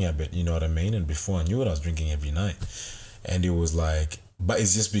drinking habit, you know what I mean? And before I knew it, I was drinking every night. And it was like, but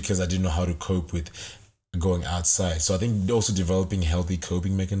it's just because I didn't know how to cope with going outside. So I think also developing a healthy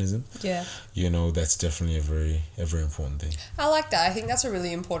coping mechanism. Yeah. You know, that's definitely a very important thing. I like that. I think that's a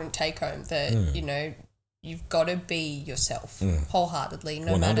really important take home, that, you know, you've got to be yourself wholeheartedly,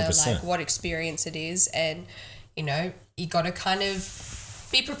 no 100%. Matter like what experience it is. And, you know, you got to kind of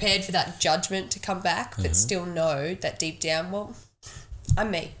be prepared for that judgment to come back, but still know that deep down, well,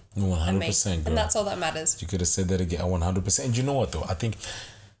 I'm me. 100%, and that's all that matters. You could have said that again, 100%. And you know what, though? I think,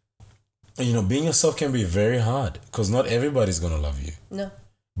 you know, being yourself can be very hard, because not everybody's going to love you. No.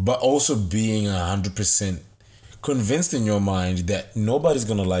 But also being 100% convinced in your mind that nobody's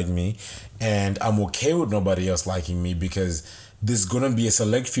gonna like me, and I'm okay with nobody else liking me because there's gonna be a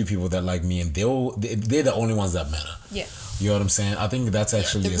select few people that like me, and they're the only ones that matter. Yeah. You know what I'm saying? I think that's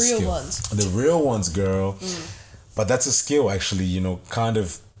actually the a real skill. ones. The real ones, girl. But that's a skill, actually. You know, kind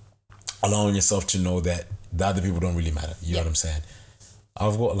of allowing yourself to know that the other people don't really matter. You know what I'm saying?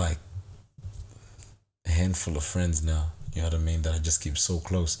 I've got like a handful of friends now. You know what I mean? That I just keep so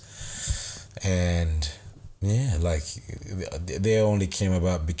close, and yeah, like they only came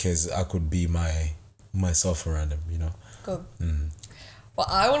about because I could be myself around them. You know. Good. Well,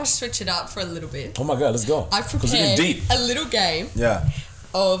 I want to switch it up for a little bit. Oh my God, let's go. I've prepared a little game. Yeah.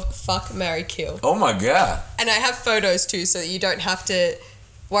 Of fuck, marry, kill. Oh my God. And I have photos too, so that you don't have to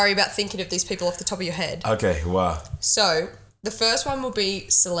worry about thinking of these people off the top of your head. Okay. Wow. So the first one will be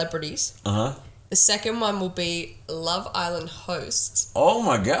celebrities. The second one will be Love Island hosts. Oh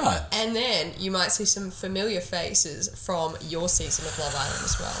my God. And then you might see some familiar faces from your season of Love Island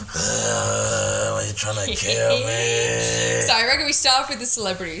as well. Why are you trying to kill me? So I reckon we start off with the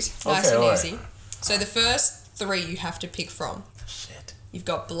celebrities. Nice Okay, and easy. So the first three you have to pick from. Shit. You've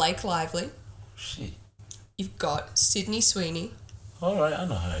got Blake Lively. Shit. You've got Sydney Sweeney. Alright, I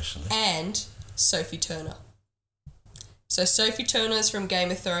know her actually. And Sophie Turner. So Sophie Turner is from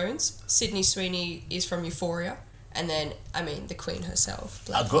Game of Thrones. Sydney Sweeney is from Euphoria. And then, I mean, the queen herself.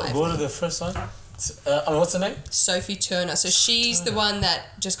 Blake Lively. Go to the first one. What's her name? Sophie Turner. So she's the one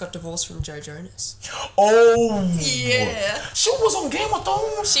that just got divorced from Joe Jonas. Oh. Yeah. She was on Game of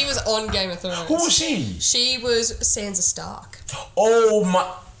Thrones. She was on Game of Thrones. Who was she? She was Sansa Stark. Oh my.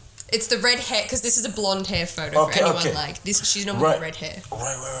 It's the red hair, because this is a blonde hair photo for anyone like this. She's normally got red hair.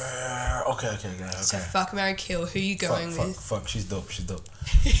 Right. Okay. So fuck, marry, kill. Who you going with? Fuck. She's dope.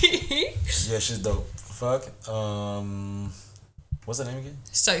 Yeah, she's dope. Fuck. What's her name again?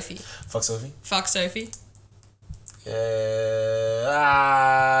 Sophie. Fuck Sophie. Fuck Sophie.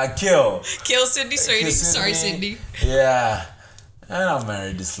 Kill. Kill Sydney Sweeney. Sorry, Sydney. Yeah. And I'll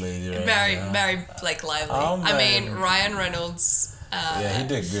marry this lady right now. Marry Blake Lively. I mean, Ryan Reynolds. Yeah, he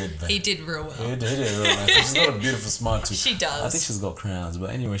did good, man. He did real well. He did real well. She's got a beautiful smile too. She does. I think she's got crowns, but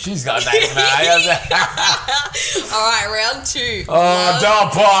anyway, she's got nice smile. Alright, round two.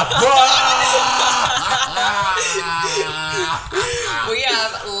 Dog park. We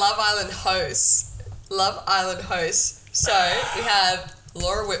have Love Island hosts. So we have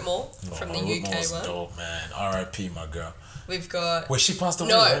Laura Whitmore from the UK one. Dope, man. R.I.P. my girl. We've got. Well, she passed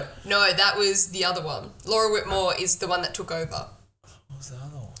away. Right? No, that was the other one. Laura Whitmore is the one that took over. What was the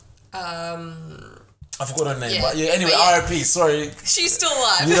other one? I forgot her name. Yeah. But yeah, anyway, R.I.P. Sorry. She's still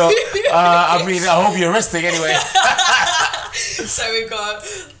alive. You know, I mean, I hope you're resting anyway. So we've got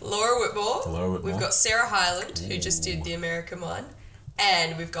Laura Whitmore. We've got Sarah Hyland, who just did the American one.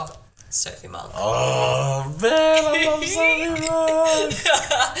 And we've got Sophie Monk. Oh, man, I love Sophie Monk.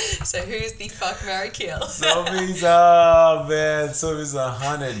 So who's the fuck, marry, kill? Sophie's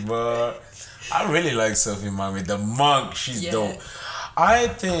 100, bro. I really like Sophie Monk. With the monk, she's dope. I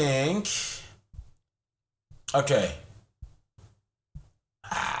think... Okay.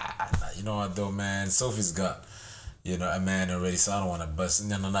 You know what though, man? Sophie's got, a man already, so I don't want to bust.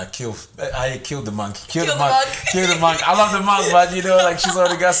 No, kill. I killed the monk. Kill the monk. Kill the monk. I love the monk, but she's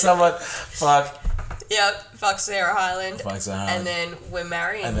already got someone. Fuck. Yep. Fuck Sarah Hyland. Fuck Sarah Hyland. And then we're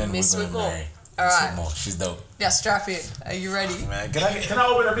marrying Miss we're Whitmore. Marry All right. Whitmore. She's dope. Now strap in. Are you ready? Man, can I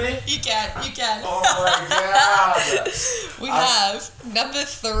open a bit? You can. Oh my God. We have number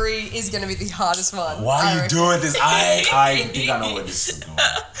 3 is going to be the hardest one. Why are you doing this? I think I know where this is going.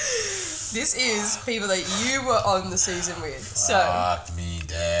 This is people that you were on the season with. Fuck me,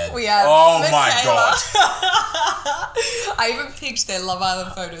 Dad. We have my Michaela. God. I even picked their Love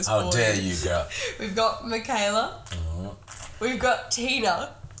Island photos for you. How dare you, girl. We've got Michaela. We've got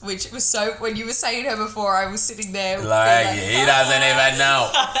Tina. Which was so, when you were saying her before, I was sitting there. Like, he doesn't even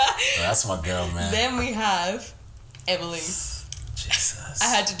know. That's my girl, man. Then we have Emily. Jesus. I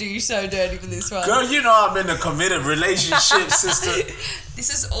had to do you so dirty for this one. Girl, you know I'm in a committed relationship, sister.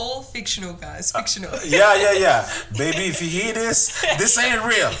 This is all fictional, guys. Fictional. Yeah. Baby, if you hear this ain't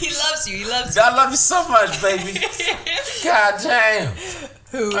real. He loves you. I love you so much, baby. God damn.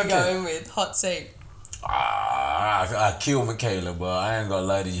 Who are we going with? Hot seat. I kill Michaela, but I ain't gonna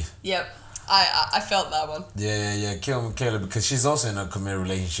lie to you. Yep, I felt that one. Yeah, kill Michaela because she's also in a committed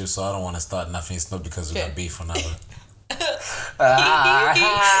relationship, so I don't want to start nothing. It's not because we got beef or nothing.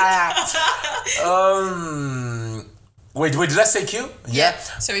 Wait, did I say kill? Yeah.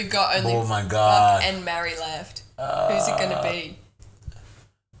 So we've got only my God. Fuck and marry left. Who's it gonna be?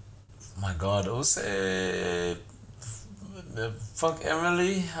 My God, I'll say fuck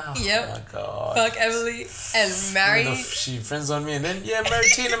Emily. Oh Yep. my god. Fuck Emily and marry. She friends on me, and then marry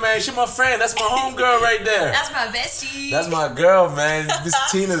Tina, man. She my friend. That's my homegirl right there. That's my bestie. That's my girl, man. Miss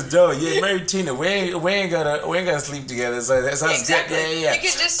Tina's dope. Yeah, marry Tina. We ain't gotta sleep together. So that's Exactly. Yeah. You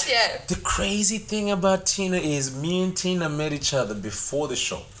can just The crazy thing about Tina is me and Tina met each other before the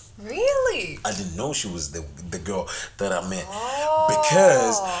show. Really? I didn't know she was the girl that I met Oh.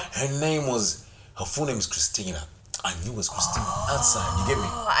 because her full name is Christina. I knew it was Christina outside. You get me?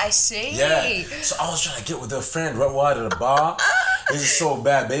 Oh, I see. Yeah. So I was trying to get with her friend right while at the bar. This is so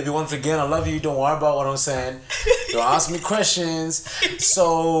bad, baby. Once again, I love you. Don't worry about what I'm saying. Don't ask me questions.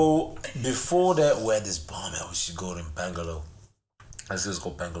 So before that, we had this bar, man. We should go to Bangalore. Let's just go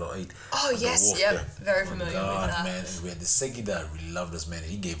Bangalore 8. Oh, yes. Yep. There. Very familiar with that. Man. And we had this Seki that really loved us, man.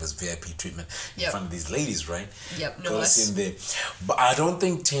 He gave us VIP treatment in Yep. front of these ladies, right? Yep, Got us nice. in there. But I don't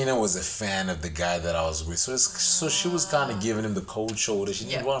think Tina was a fan of the guy that I was with. So she was kind of giving him the cold shoulder. She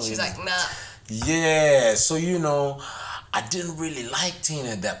didn't want She's me. like, nah. Yeah. So, I didn't really like Tina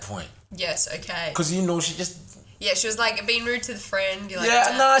at that point. Yes, okay. Because, she just... Yeah, she was like being rude to the friend. You're like,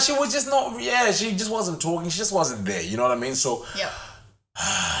 Yeah, nah, she was just not... Yeah, she just wasn't talking. She just wasn't there. You know what I mean? So... Yep.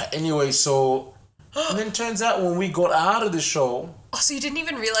 Anyway, so... And then turns out when we got out of the show... Oh, so you didn't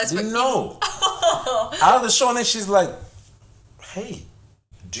even realize Didn't know. Out of the show, and then she's like, hey,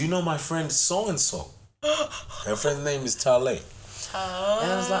 do you know my friend so-and-so? Her friend's name is Tale. And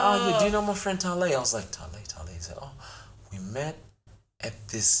I was like, oh, yeah, do you know my friend Tale? I was like, Tale. He said, oh, we met at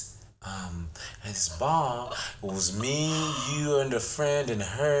this bar. It was me, you, and a friend, and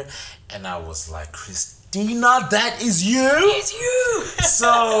her. And I was like, Christina, that is you? It's you!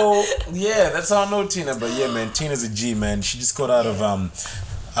 So, yeah, that's how I know Tina. But yeah, man, Tina's a G, man. She just got out of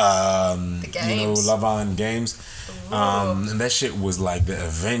games. Love Island Games. And that shit was like the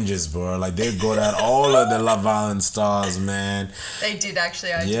Avengers, bro. Like they got out all of the Love Island stars, man. They did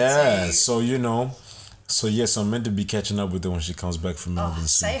actually, I did see. So I'm meant to be catching up with her when she comes back from Melbourne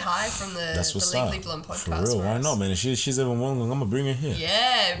soon. Say hi from the Legally Blonde podcast. For real, why not, man? If she's ever willing, I'm gonna bring her here.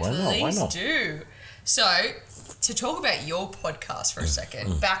 Yeah, Why not? do. So, to talk about your podcast for a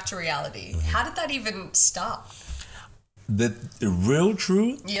second, back to reality. How did that even start? The real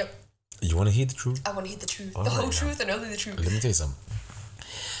truth? Yep. You want to hear the truth? I want to hear the truth. All the whole right, truth and only the truth. Let me tell you something.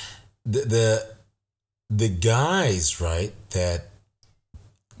 The guys, right, that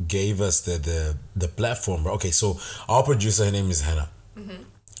gave us the platform, bro. Okay, so our producer, her name is Hannah.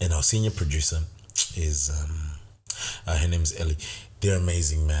 And our senior producer is her name is Ellie. They're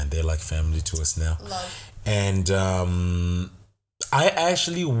amazing, man. They're like family to us now. Love. And I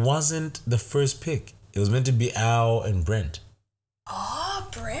actually wasn't the first pick. It was meant to be Al and Brent. Oh,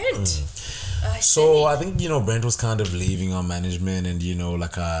 Brent. So I think Brent was kind of leaving our management, and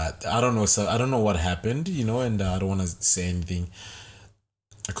I don't know. So I don't know what happened, and I don't want to say anything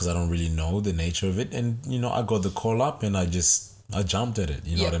because I don't really know the nature of it. And I got the call up, and I jumped at it.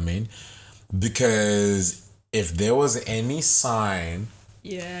 You know what I mean? Because if there was any sign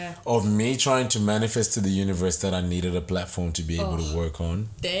of me trying to manifest to the universe that I needed a platform to be able to work on,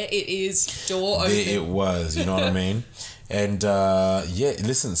 there it is, door open. there it was. You know what I mean? And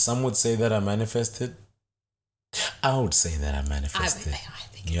listen, some would say that I manifested. I would say that I manifested. I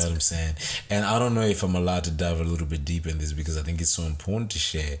think You know what I'm saying? And I don't know if I'm allowed to dive a little bit deeper in this because I think it's so important to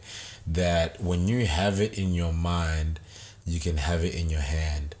share that when you have it in your mind, you can have it in your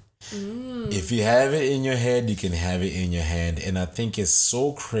hand. If you have it in your head, you can have it in your hand. And I think it's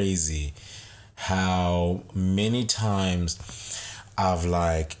so crazy how many times I've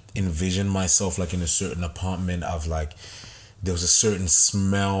envisioned myself in a certain apartment of there was a certain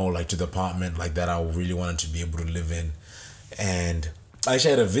smell to the apartment that I really wanted to be able to live in. And I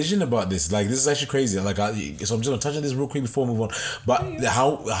actually had a vision about this. This is actually crazy. So I'm just gonna touch on this real quick before we move on. But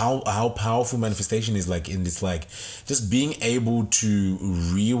how powerful manifestation is in this just being able to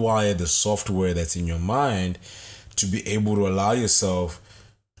rewire the software that's in your mind to be able to allow yourself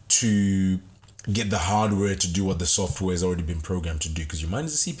to get the hardware to do what the software has already been programmed to do, because your mind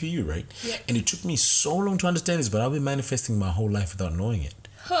is a CPU, right? Yeah. And it took me so long to understand this, but I've been manifesting my whole life without knowing it.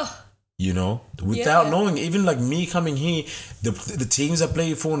 Without knowing, even me coming here, the teams I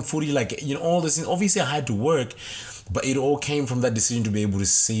played for in footy, all this things. Obviously, I had to work, but it all came from that decision to be able to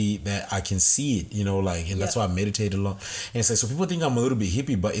see that I can see it, and that's why I meditate a lot. And it's so people think I'm a little bit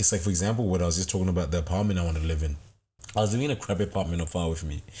hippie, but it's for example, what I was just talking about, the apartment I want to live in. I was living in a crappy apartment not far away from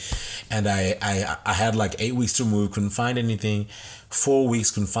me. And I had 8 weeks to move, couldn't find anything. 4 weeks,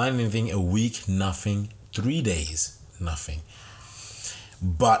 couldn't find anything. A week, nothing. 3 days, nothing.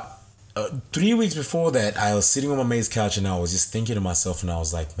 But 3 weeks before that, I was sitting on my mate's couch and I was just thinking to myself, and I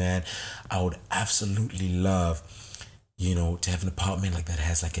was like, man, I would absolutely love, you know, to have an apartment like that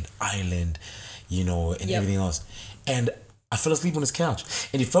has like an island, you know, and everything else. And I fell asleep on his couch,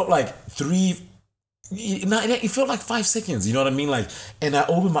 and it felt like it felt like 5 seconds, you know what I mean? Like, and I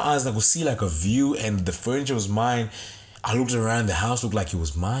opened my eyes and I could see like a view, and the furniture was mine. I looked around, the house looked like it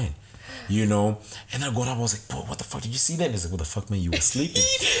was mine, you know? And I got up, I was like, bro, what the fuck, did you see that? And he's like, what the fuck, man, you were sleeping.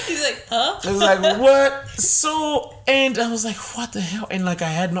 He's like, huh? I was like, what? So, and I was like, what the hell? And like, I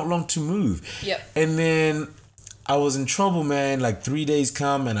had not long to move. Yep. And then I was in trouble, man. Like 3 days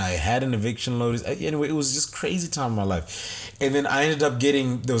come and I had an eviction notice. Anyway, it was just crazy time in my life. And then I ended up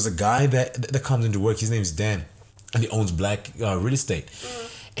there was a guy that comes into work. His name is Dan, and he owns black real estate.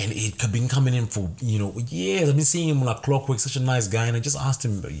 And it been coming in for, you know, years. I've been seeing him like clockwork, such a nice guy. And I just asked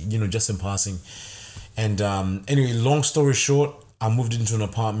him, you know, just in passing. And anyway, long story short, I moved into an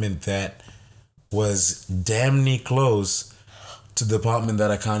apartment that was damn near close to the apartment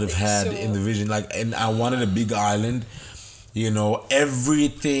that I kind of had in the vision. Like, and I wanted a big island. You know,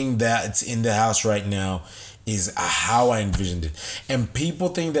 everything that's in the house right now is how I envisioned it. And people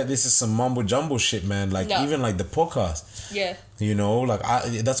think that this is some mumbo jumbo shit, man. Like, even like the podcast. Yeah. You know, like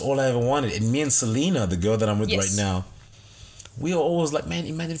that's all I ever wanted. And me and Selena, the girl that I'm with right now, we are always like, man,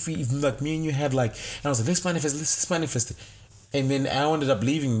 imagine if like me and you had like, and I was like, let's manifest it. And then I ended up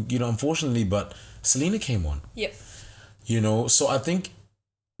leaving, you know, unfortunately, but Selena came on. Yep. You know, so I think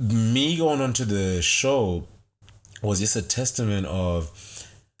me going on to the show was just a testament of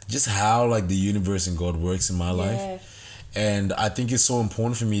just how like the universe and God works in my life. And I think it's so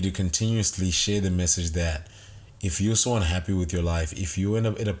important for me to continuously share the message that if you're so unhappy with your life, if you're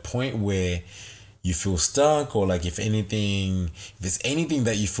at a point where you feel stuck, or like if there's anything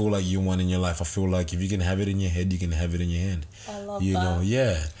that you feel like you want in your life, I feel like if you can have it in your head, you can have it in your hand. I love you that. know,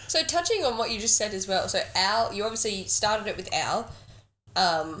 yeah. So touching on what you just said as well, so Al, you obviously started it with Al,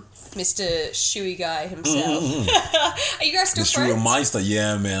 Mr. Shuey guy himself. Are you guys still friends? Shuey Meister,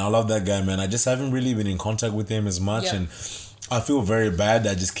 yeah, man. I love that guy, man. I just haven't really been in contact with him as much, and I feel very bad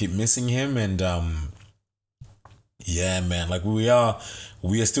that I just keep missing him, and yeah, man, like we are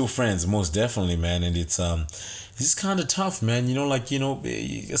still friends, most definitely, man. And it's kind of tough, man. You know, like, you know,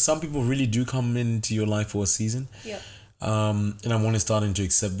 some people really do come into your life for a season. Yeah. And I'm only starting to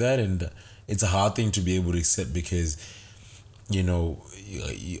accept that, and it's a hard thing to be able to accept because, you know,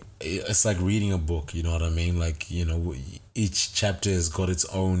 it's like reading a book. You know what I mean? Like, you know, each chapter has got its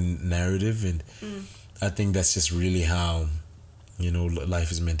own narrative, and I think that's just really how, you know,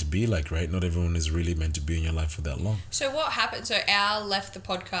 life is meant to be like, right? Not everyone is really meant to be in your life for that long. So what happened? So Al left the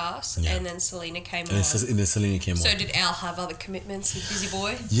podcast, and then Selena came on. And then Selena came on. So did Al have other commitments? He's a busy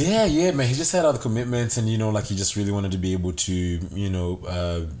boy? Yeah, man. He just had other commitments, and, you know, like he just really wanted to be able to, you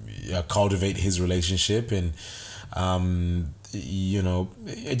know, cultivate his relationship, and, you know,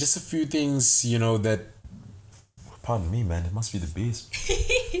 just a few things, you know, that, pardon me, man, it must be the beast.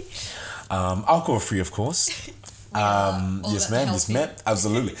 Alcohol free, of course. Yes, man.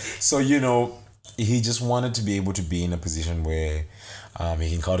 Absolutely. So, you know, he just wanted to be able to be in a position where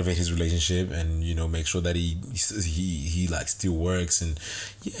he can cultivate his relationship, and, you know, make sure that he like still works, and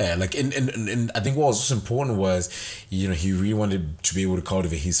yeah, like and I think what was also important was, you know, he really wanted to be able to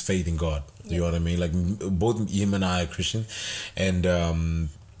cultivate his faith in God. You know what I mean? Like both him and I are Christian, and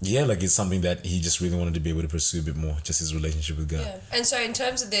yeah, like it's something that he just really wanted to be able to pursue a bit more, just his relationship with God. Yeah. And so in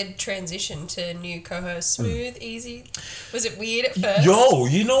terms of their transition to new co-host, smooth, easy? Was it weird at first? Yo,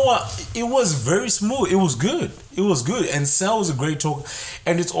 you know what? It was very smooth. It was good. And Sal was a great talker.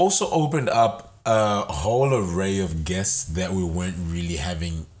 And it's also opened up a whole array of guests that we weren't really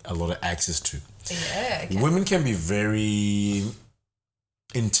having a lot of access to. Yeah, okay. Women can be very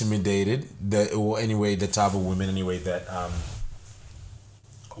intimidated. The type of women anyway that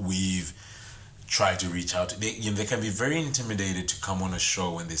we've tried to reach out to. They can be very intimidated to come on a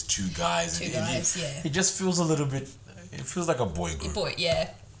show when there's two guys. It just feels a little bit, it feels like a boy group.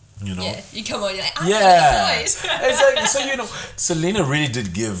 You know? Yeah, you come on, you're like, I'm boys. Exactly. So, you know, Selena really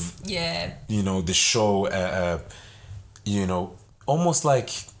did give, you know, the show, you know, almost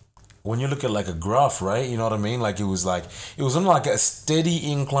like when you look at like a graph, right? You know what I mean? Like it was on like a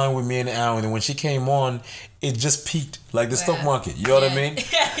steady incline with me and Al, and then when she came on, it just peaked like the stock market. You know what I mean?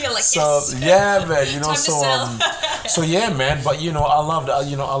 Yeah, you're like, so, yes. Yeah, man. You know, Time to sell. So yeah, man. But you know, I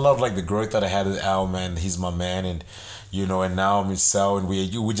loved like the growth that I had with Al, man. He's my man, and you know, and now I'm with Sal, and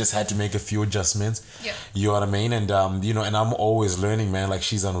we just had to make a few adjustments. Yeah. You know what I mean? And you know, and I'm always learning, man. Like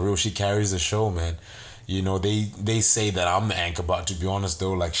she's unreal. She carries the show, man. You know, they say that I'm the anchor, but to be honest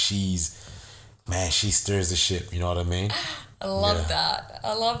though, like she stirs the ship. You know what I mean? I love that.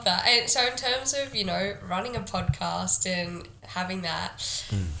 I love that. And so in terms of, running a podcast and having that,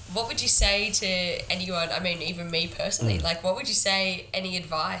 what would you say to anyone, I mean, even me personally, like what would you say, any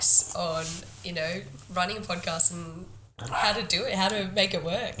advice on, running a podcast and how to do it, how to make it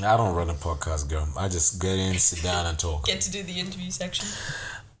work? I don't run a podcast, girl. I just get in, sit down and talk. Get to do the interview section.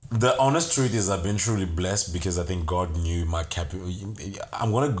 The honest truth is I've been truly blessed because I think God knew my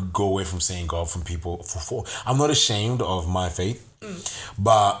I'm going to go away from saying God from people. I'm not ashamed of my faith,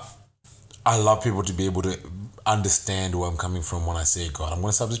 but I love people to be able to understand where I'm coming from when I say God. I'm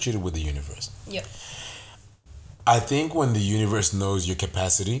going to substitute it with the universe. Yep. I think when the universe knows your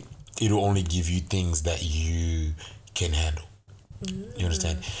capacity, it'll only give you things that you can handle. You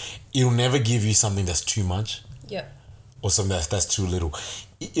understand? It'll never give you something that's too much. Yep. Or something that's too little.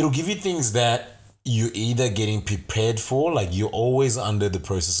 It'll give you things that you're either getting prepared for, like you're always under the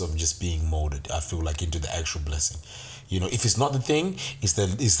process of just being molded, I feel like, into the actual blessing. If it's not the thing, it's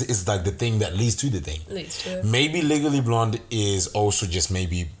like the thing that leads to the thing. Leads to it. Maybe Legally Blonde is also just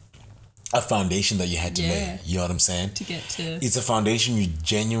maybe a foundation that you had to lay. You know what I'm saying? To get to. It's a foundation you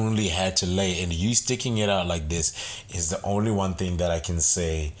genuinely had to lay, and you sticking it out like this is the only one thing that I can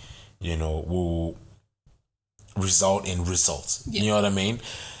say, will result in results. You know what I mean?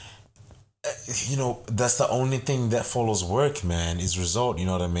 That's the only thing that follows work, man, is result. You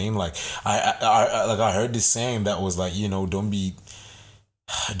know what I mean? Like I heard this saying that was like, don't be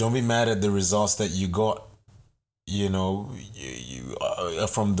mad at the results that you got,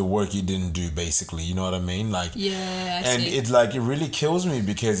 from the work you didn't do, basically. You know what I mean? Like, yeah, it really kills me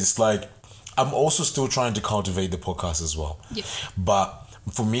because it's like I'm also still trying to cultivate the podcast as well. Yeah. But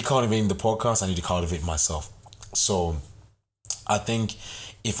for me, cultivating the podcast, I need to cultivate myself. So I think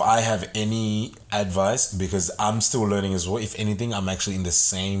if I have any advice, because I'm still learning as well, if anything, I'm actually in the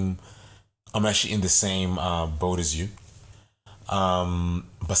same boat as you.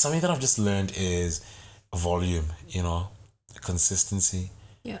 But something that I've just learned is volume, consistency.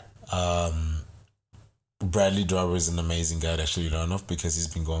 Yeah. Bradley Driver is an amazing guy to actually learn off because he's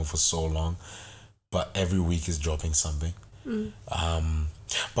been going for so long, but every week is dropping something.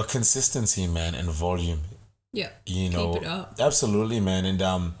 But consistency, man, and volume. Yeah. Keep it up. Absolutely, man. And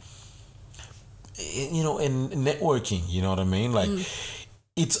in networking, you know what I mean? Like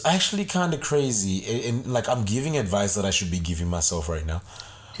it's actually kind of crazy. And like I'm giving advice that I should be giving myself right now.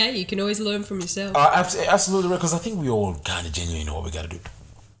 Hey, you can always learn from yourself. Absolutely, because I think we all kind of genuinely know what we got to do.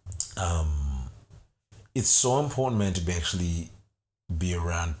 It's so important, man, to be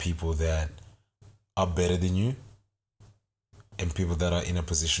around people that are better than you and people that are in a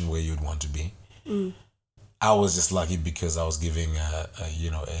position where you'd want to be. I was just lucky because I was giving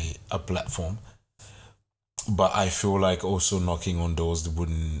a platform, but I feel like also knocking on doors that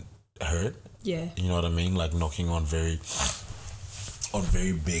wouldn't hurt. Yeah. You know what I mean? Like knocking on very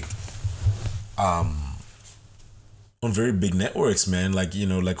big on very big networks, man, like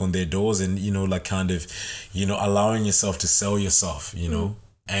like on their doors, and like kind of allowing yourself to sell yourself, and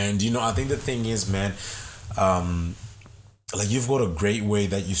I think the thing is, man, like you've got a great way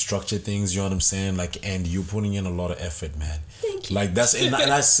that you structure things, you know what I'm saying, like, and you're putting in a lot of effort, man. Thank you. Like that's and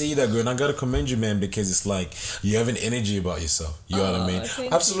I see that, girl, and I gotta commend you, man, because it's like you have an energy about yourself. You know what I mean?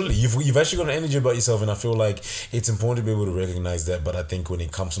 Absolutely. You've actually got an energy about yourself, and I feel like it's important to be able to recognize that. But I think when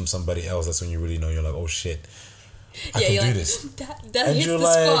it comes from somebody else, that's when you really know. You're like, oh shit, I can do this. That and hits you're the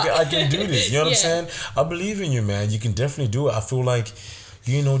like, spot. I can do this. You know what I'm saying? I believe in you, man. You can definitely do it. I feel like,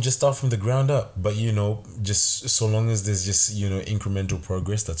 just start from the ground up. But, just so long as there's just, incremental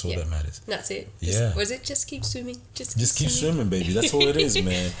progress, that's all that matters. That's it. Was it just keep swimming? Just keep swimming, baby. That's all it is,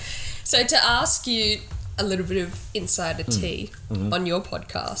 man. So to ask you a little bit of insider tea on your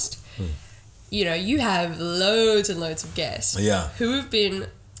podcast, you have loads and loads of guests. Yeah. Who have been,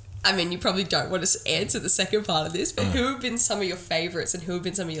 I mean, you probably don't want to answer the second part of this, but who have been some of your favorites and who have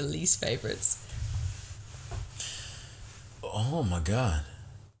been some of your least favorites? Oh my God.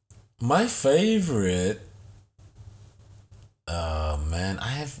 My favorite, man, I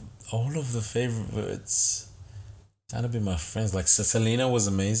have all of the favorites kind of be my friends. Like Selena was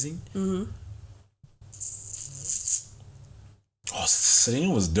amazing. Oh,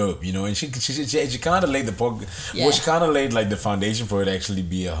 Selena was dope, and she kind of laid the she kind of laid like the foundation for her to actually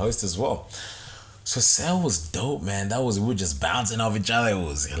be a host as well. So Sel was dope, man. We were just bouncing off each other. It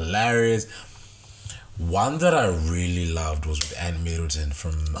was hilarious. One that I really loved was with Ann Middleton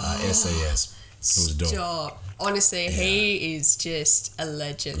from SAS. It was dope. Stop. Honestly, he is just a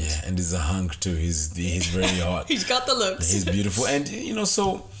legend. Yeah, and he's a hunk too. He's very hot. He's got the looks. He's beautiful, and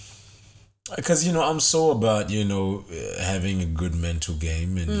so Because, I'm so about, having a good mental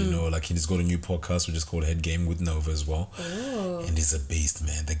game. And, like he's got a new podcast which is called Head Game with Nova as well. Ooh. And he's a beast,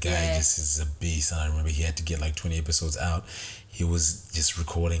 man. The guy just is a beast. And I remember he had to get like 20 episodes out. He was just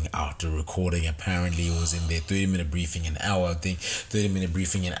recording after recording. Apparently, it was in there 30-minute briefing an hour, I think. 30-minute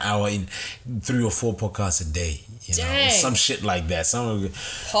briefing an hour in 3 or 4 podcasts a day. Some shit like that.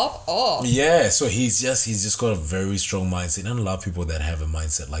 Pop off. Yeah, so he's just got a very strong mindset. And I love people that have a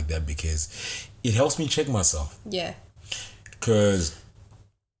mindset like that because it helps me check myself. Yeah. Because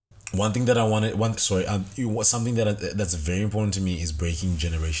one thing that I wanted, something that's very important to me is breaking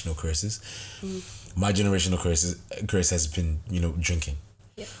generational curses. My generational curse has been, drinking.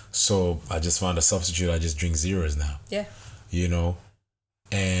 Yeah. So I just found a substitute. I just drink zeros now. Yeah.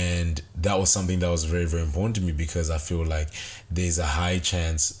 And that was something that was very, very important to me because I feel like there's a high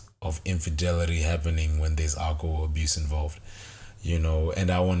chance of infidelity happening when there's alcohol abuse involved,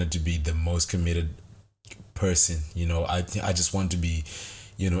 and I wanted to be the most committed person. I just want to be,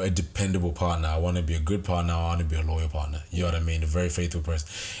 a dependable partner. I want to be a good partner. I want to be a loyal partner. You know what I mean? A very faithful person.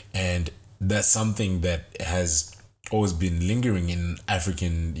 And that's something that has always been lingering in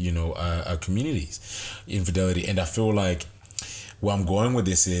African, communities, infidelity. And I feel like where I'm going with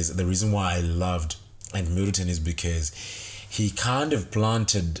this is the reason why I loved Middleton is because he kind of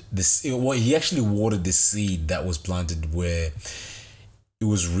planted this. He actually watered this seed that was planted where it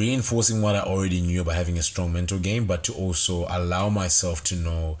was reinforcing what I already knew about having a strong mental game, but to also allow myself to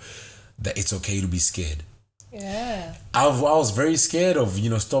know that it's okay to be scared. Yeah. I was very scared of,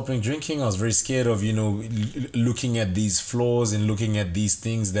 stopping drinking. I was very scared of, looking at these flaws and looking at these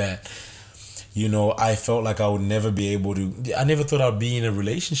things that, I felt like I would never be able to. I never thought I'd be in a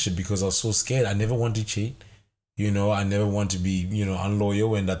relationship because I was so scared. I never wanted to cheat. I never want to be,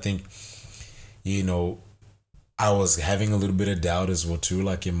 unloyal. And I think, I was having a little bit of doubt as well too,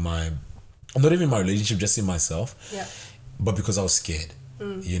 like not even in my relationship, just in myself. Yeah. But because I was scared.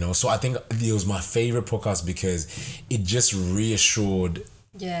 So I think it was my favorite podcast because it just reassured,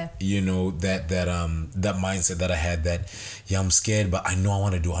 that mindset that I had that, I'm scared, but I know I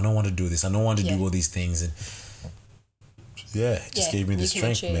want to do this. I know I want to do all these things. And it just gave me the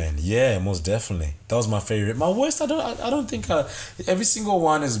strength, man. Yeah, most definitely. That was my favorite. My worst, I don't think every single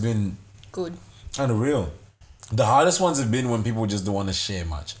one has been good, unreal. The hardest ones have been when people just don't want to share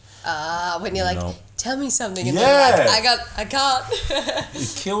much. When you're like, tell me something. And they're like, I can't.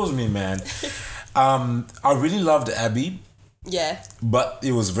 It kills me, man. I really loved Abby. Yeah. But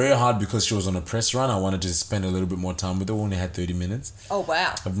it was very hard because she was on a press run. I wanted to spend a little bit more time with her. We only had 30 minutes. Oh,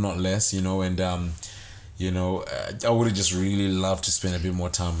 wow. If not less, and, I would have just really loved to spend a bit more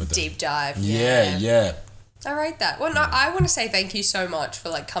time with her. Deep dive. Yeah. I rate that. Well, no, I want to say thank you so much for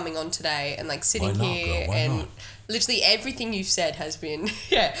coming on today and sitting here and literally everything you've said has been,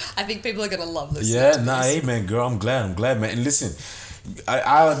 I think people are going to love listening to this. Hey man, girl, I'm glad, man. And listen,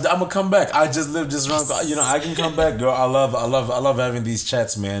 I'm gonna come back. I just live this round. I can come back, girl. I love having these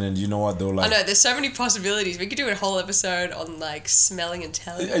chats, man. And you know what though, I know there's so many possibilities. We could do a whole episode on smelling and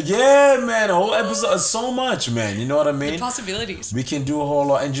telling. Yeah, man, a whole episode. So much, man. You know what I mean? The possibilities. We can do a whole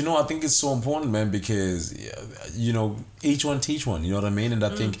lot, and I think it's so important, man, because each one teach one. You know what I mean? And I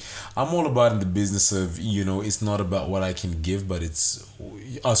think I'm all about in the business of it's not about what I can give, but it's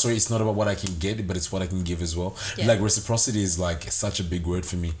not about what I can get, but it's what I can give as well. Yeah. Reciprocity is such a big word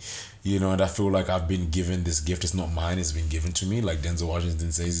for me, and I feel like I've been given this gift. It's not mine, it's been given to me. Like Denzel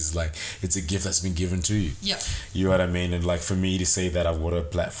Washington says, it's a gift that's been given to you. Yeah. You know what I mean? And for me to say that I've got a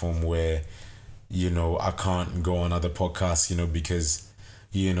platform where, I can't go on other podcasts, because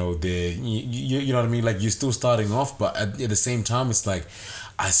you know what I mean, you're still starting off, but at the same time it's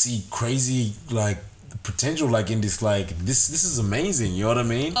I see crazy potential in this this is amazing, you know what I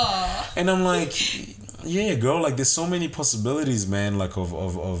mean? Aww. And I'm yeah, girl, there's so many possibilities, man, of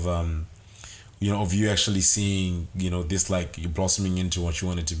you actually seeing this you blossoming into what you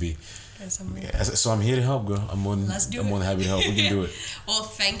want it to be. Yeah, so I'm here to help, girl. I'm more than happy to help. We can do it. Well,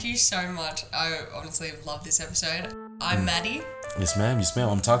 thank you so much. I honestly love this episode. I'm Maddy. Yes, ma'am. You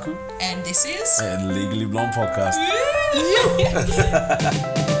smell. I'm Taku. And this is Legally Blonde Podcast.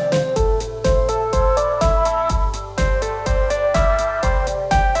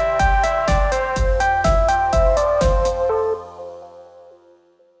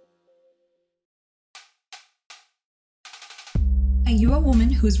 Are you a woman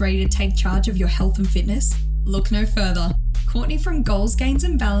who is ready to take charge of your health and fitness? Look no further. Courtney from Goals, Gains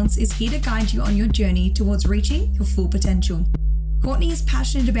and Balance is here to guide you on your journey towards reaching your full potential. Courtney is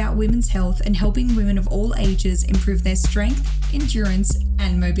passionate about women's health and helping women of all ages improve their strength, endurance,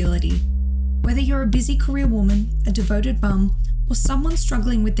 and mobility. Whether you're a busy career woman, a devoted mum, or someone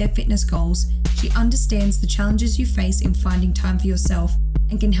struggling with their fitness goals, she understands the challenges you face in finding time for yourself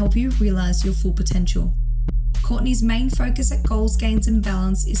and can help you realize your full potential. Courtney's main focus at Goals, Gains and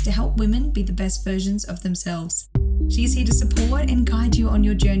Balance is to help women be the best versions of themselves. She is here to support and guide you on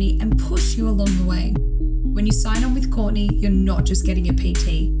your journey and push you along the way. When you sign on with Courtney, you're not just getting a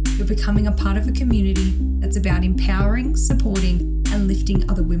PT, you're becoming a part of a community that's about empowering, supporting, and lifting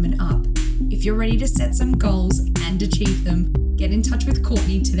other women up. If you're ready to set some goals and achieve them, get in touch with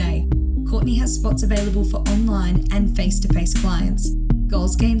Courtney today. Courtney has spots available for online and face-to-face clients.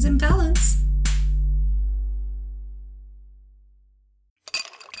 Goals, Gains and Balance.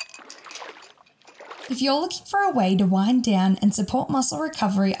 If you're looking for a way to wind down and support muscle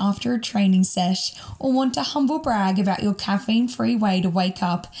recovery after a training sesh, or want to humble brag about your caffeine-free way to wake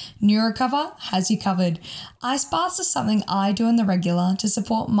up, NeuroCover has you covered. Ice baths are something I do on the regular to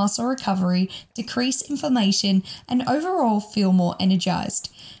support muscle recovery, decrease inflammation, and overall feel more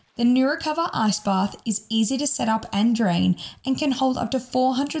energized. The NeuroCover ice bath is easy to set up and drain and can hold up to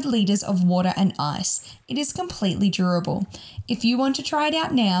 400 litres of water and ice. It is completely durable. If you want to try it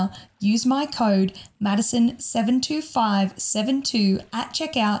out now, use my code Madison72572 at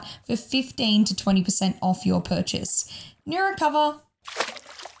checkout for 15 to 20% off your purchase. NeuroCover.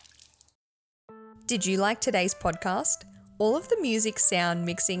 Did you like today's podcast? All of the music, sound,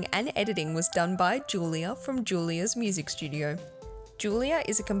 mixing and editing was done by Julia from Julia's Music Studio. Julia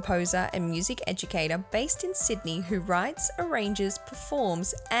is a composer and music educator based in Sydney who writes, arranges,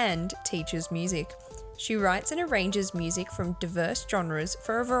 performs, and teaches music. She writes and arranges music from diverse genres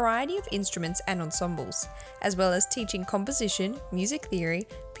for a variety of instruments and ensembles, as well as teaching composition, music theory,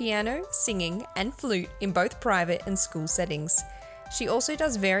 piano, singing, and flute in both private and school settings. She also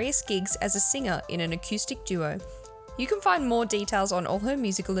does various gigs as a singer in an acoustic duo. You can find more details on all her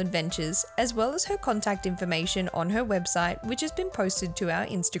musical adventures, as well as her contact information on her website, which has been posted to our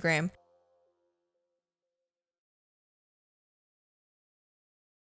Instagram.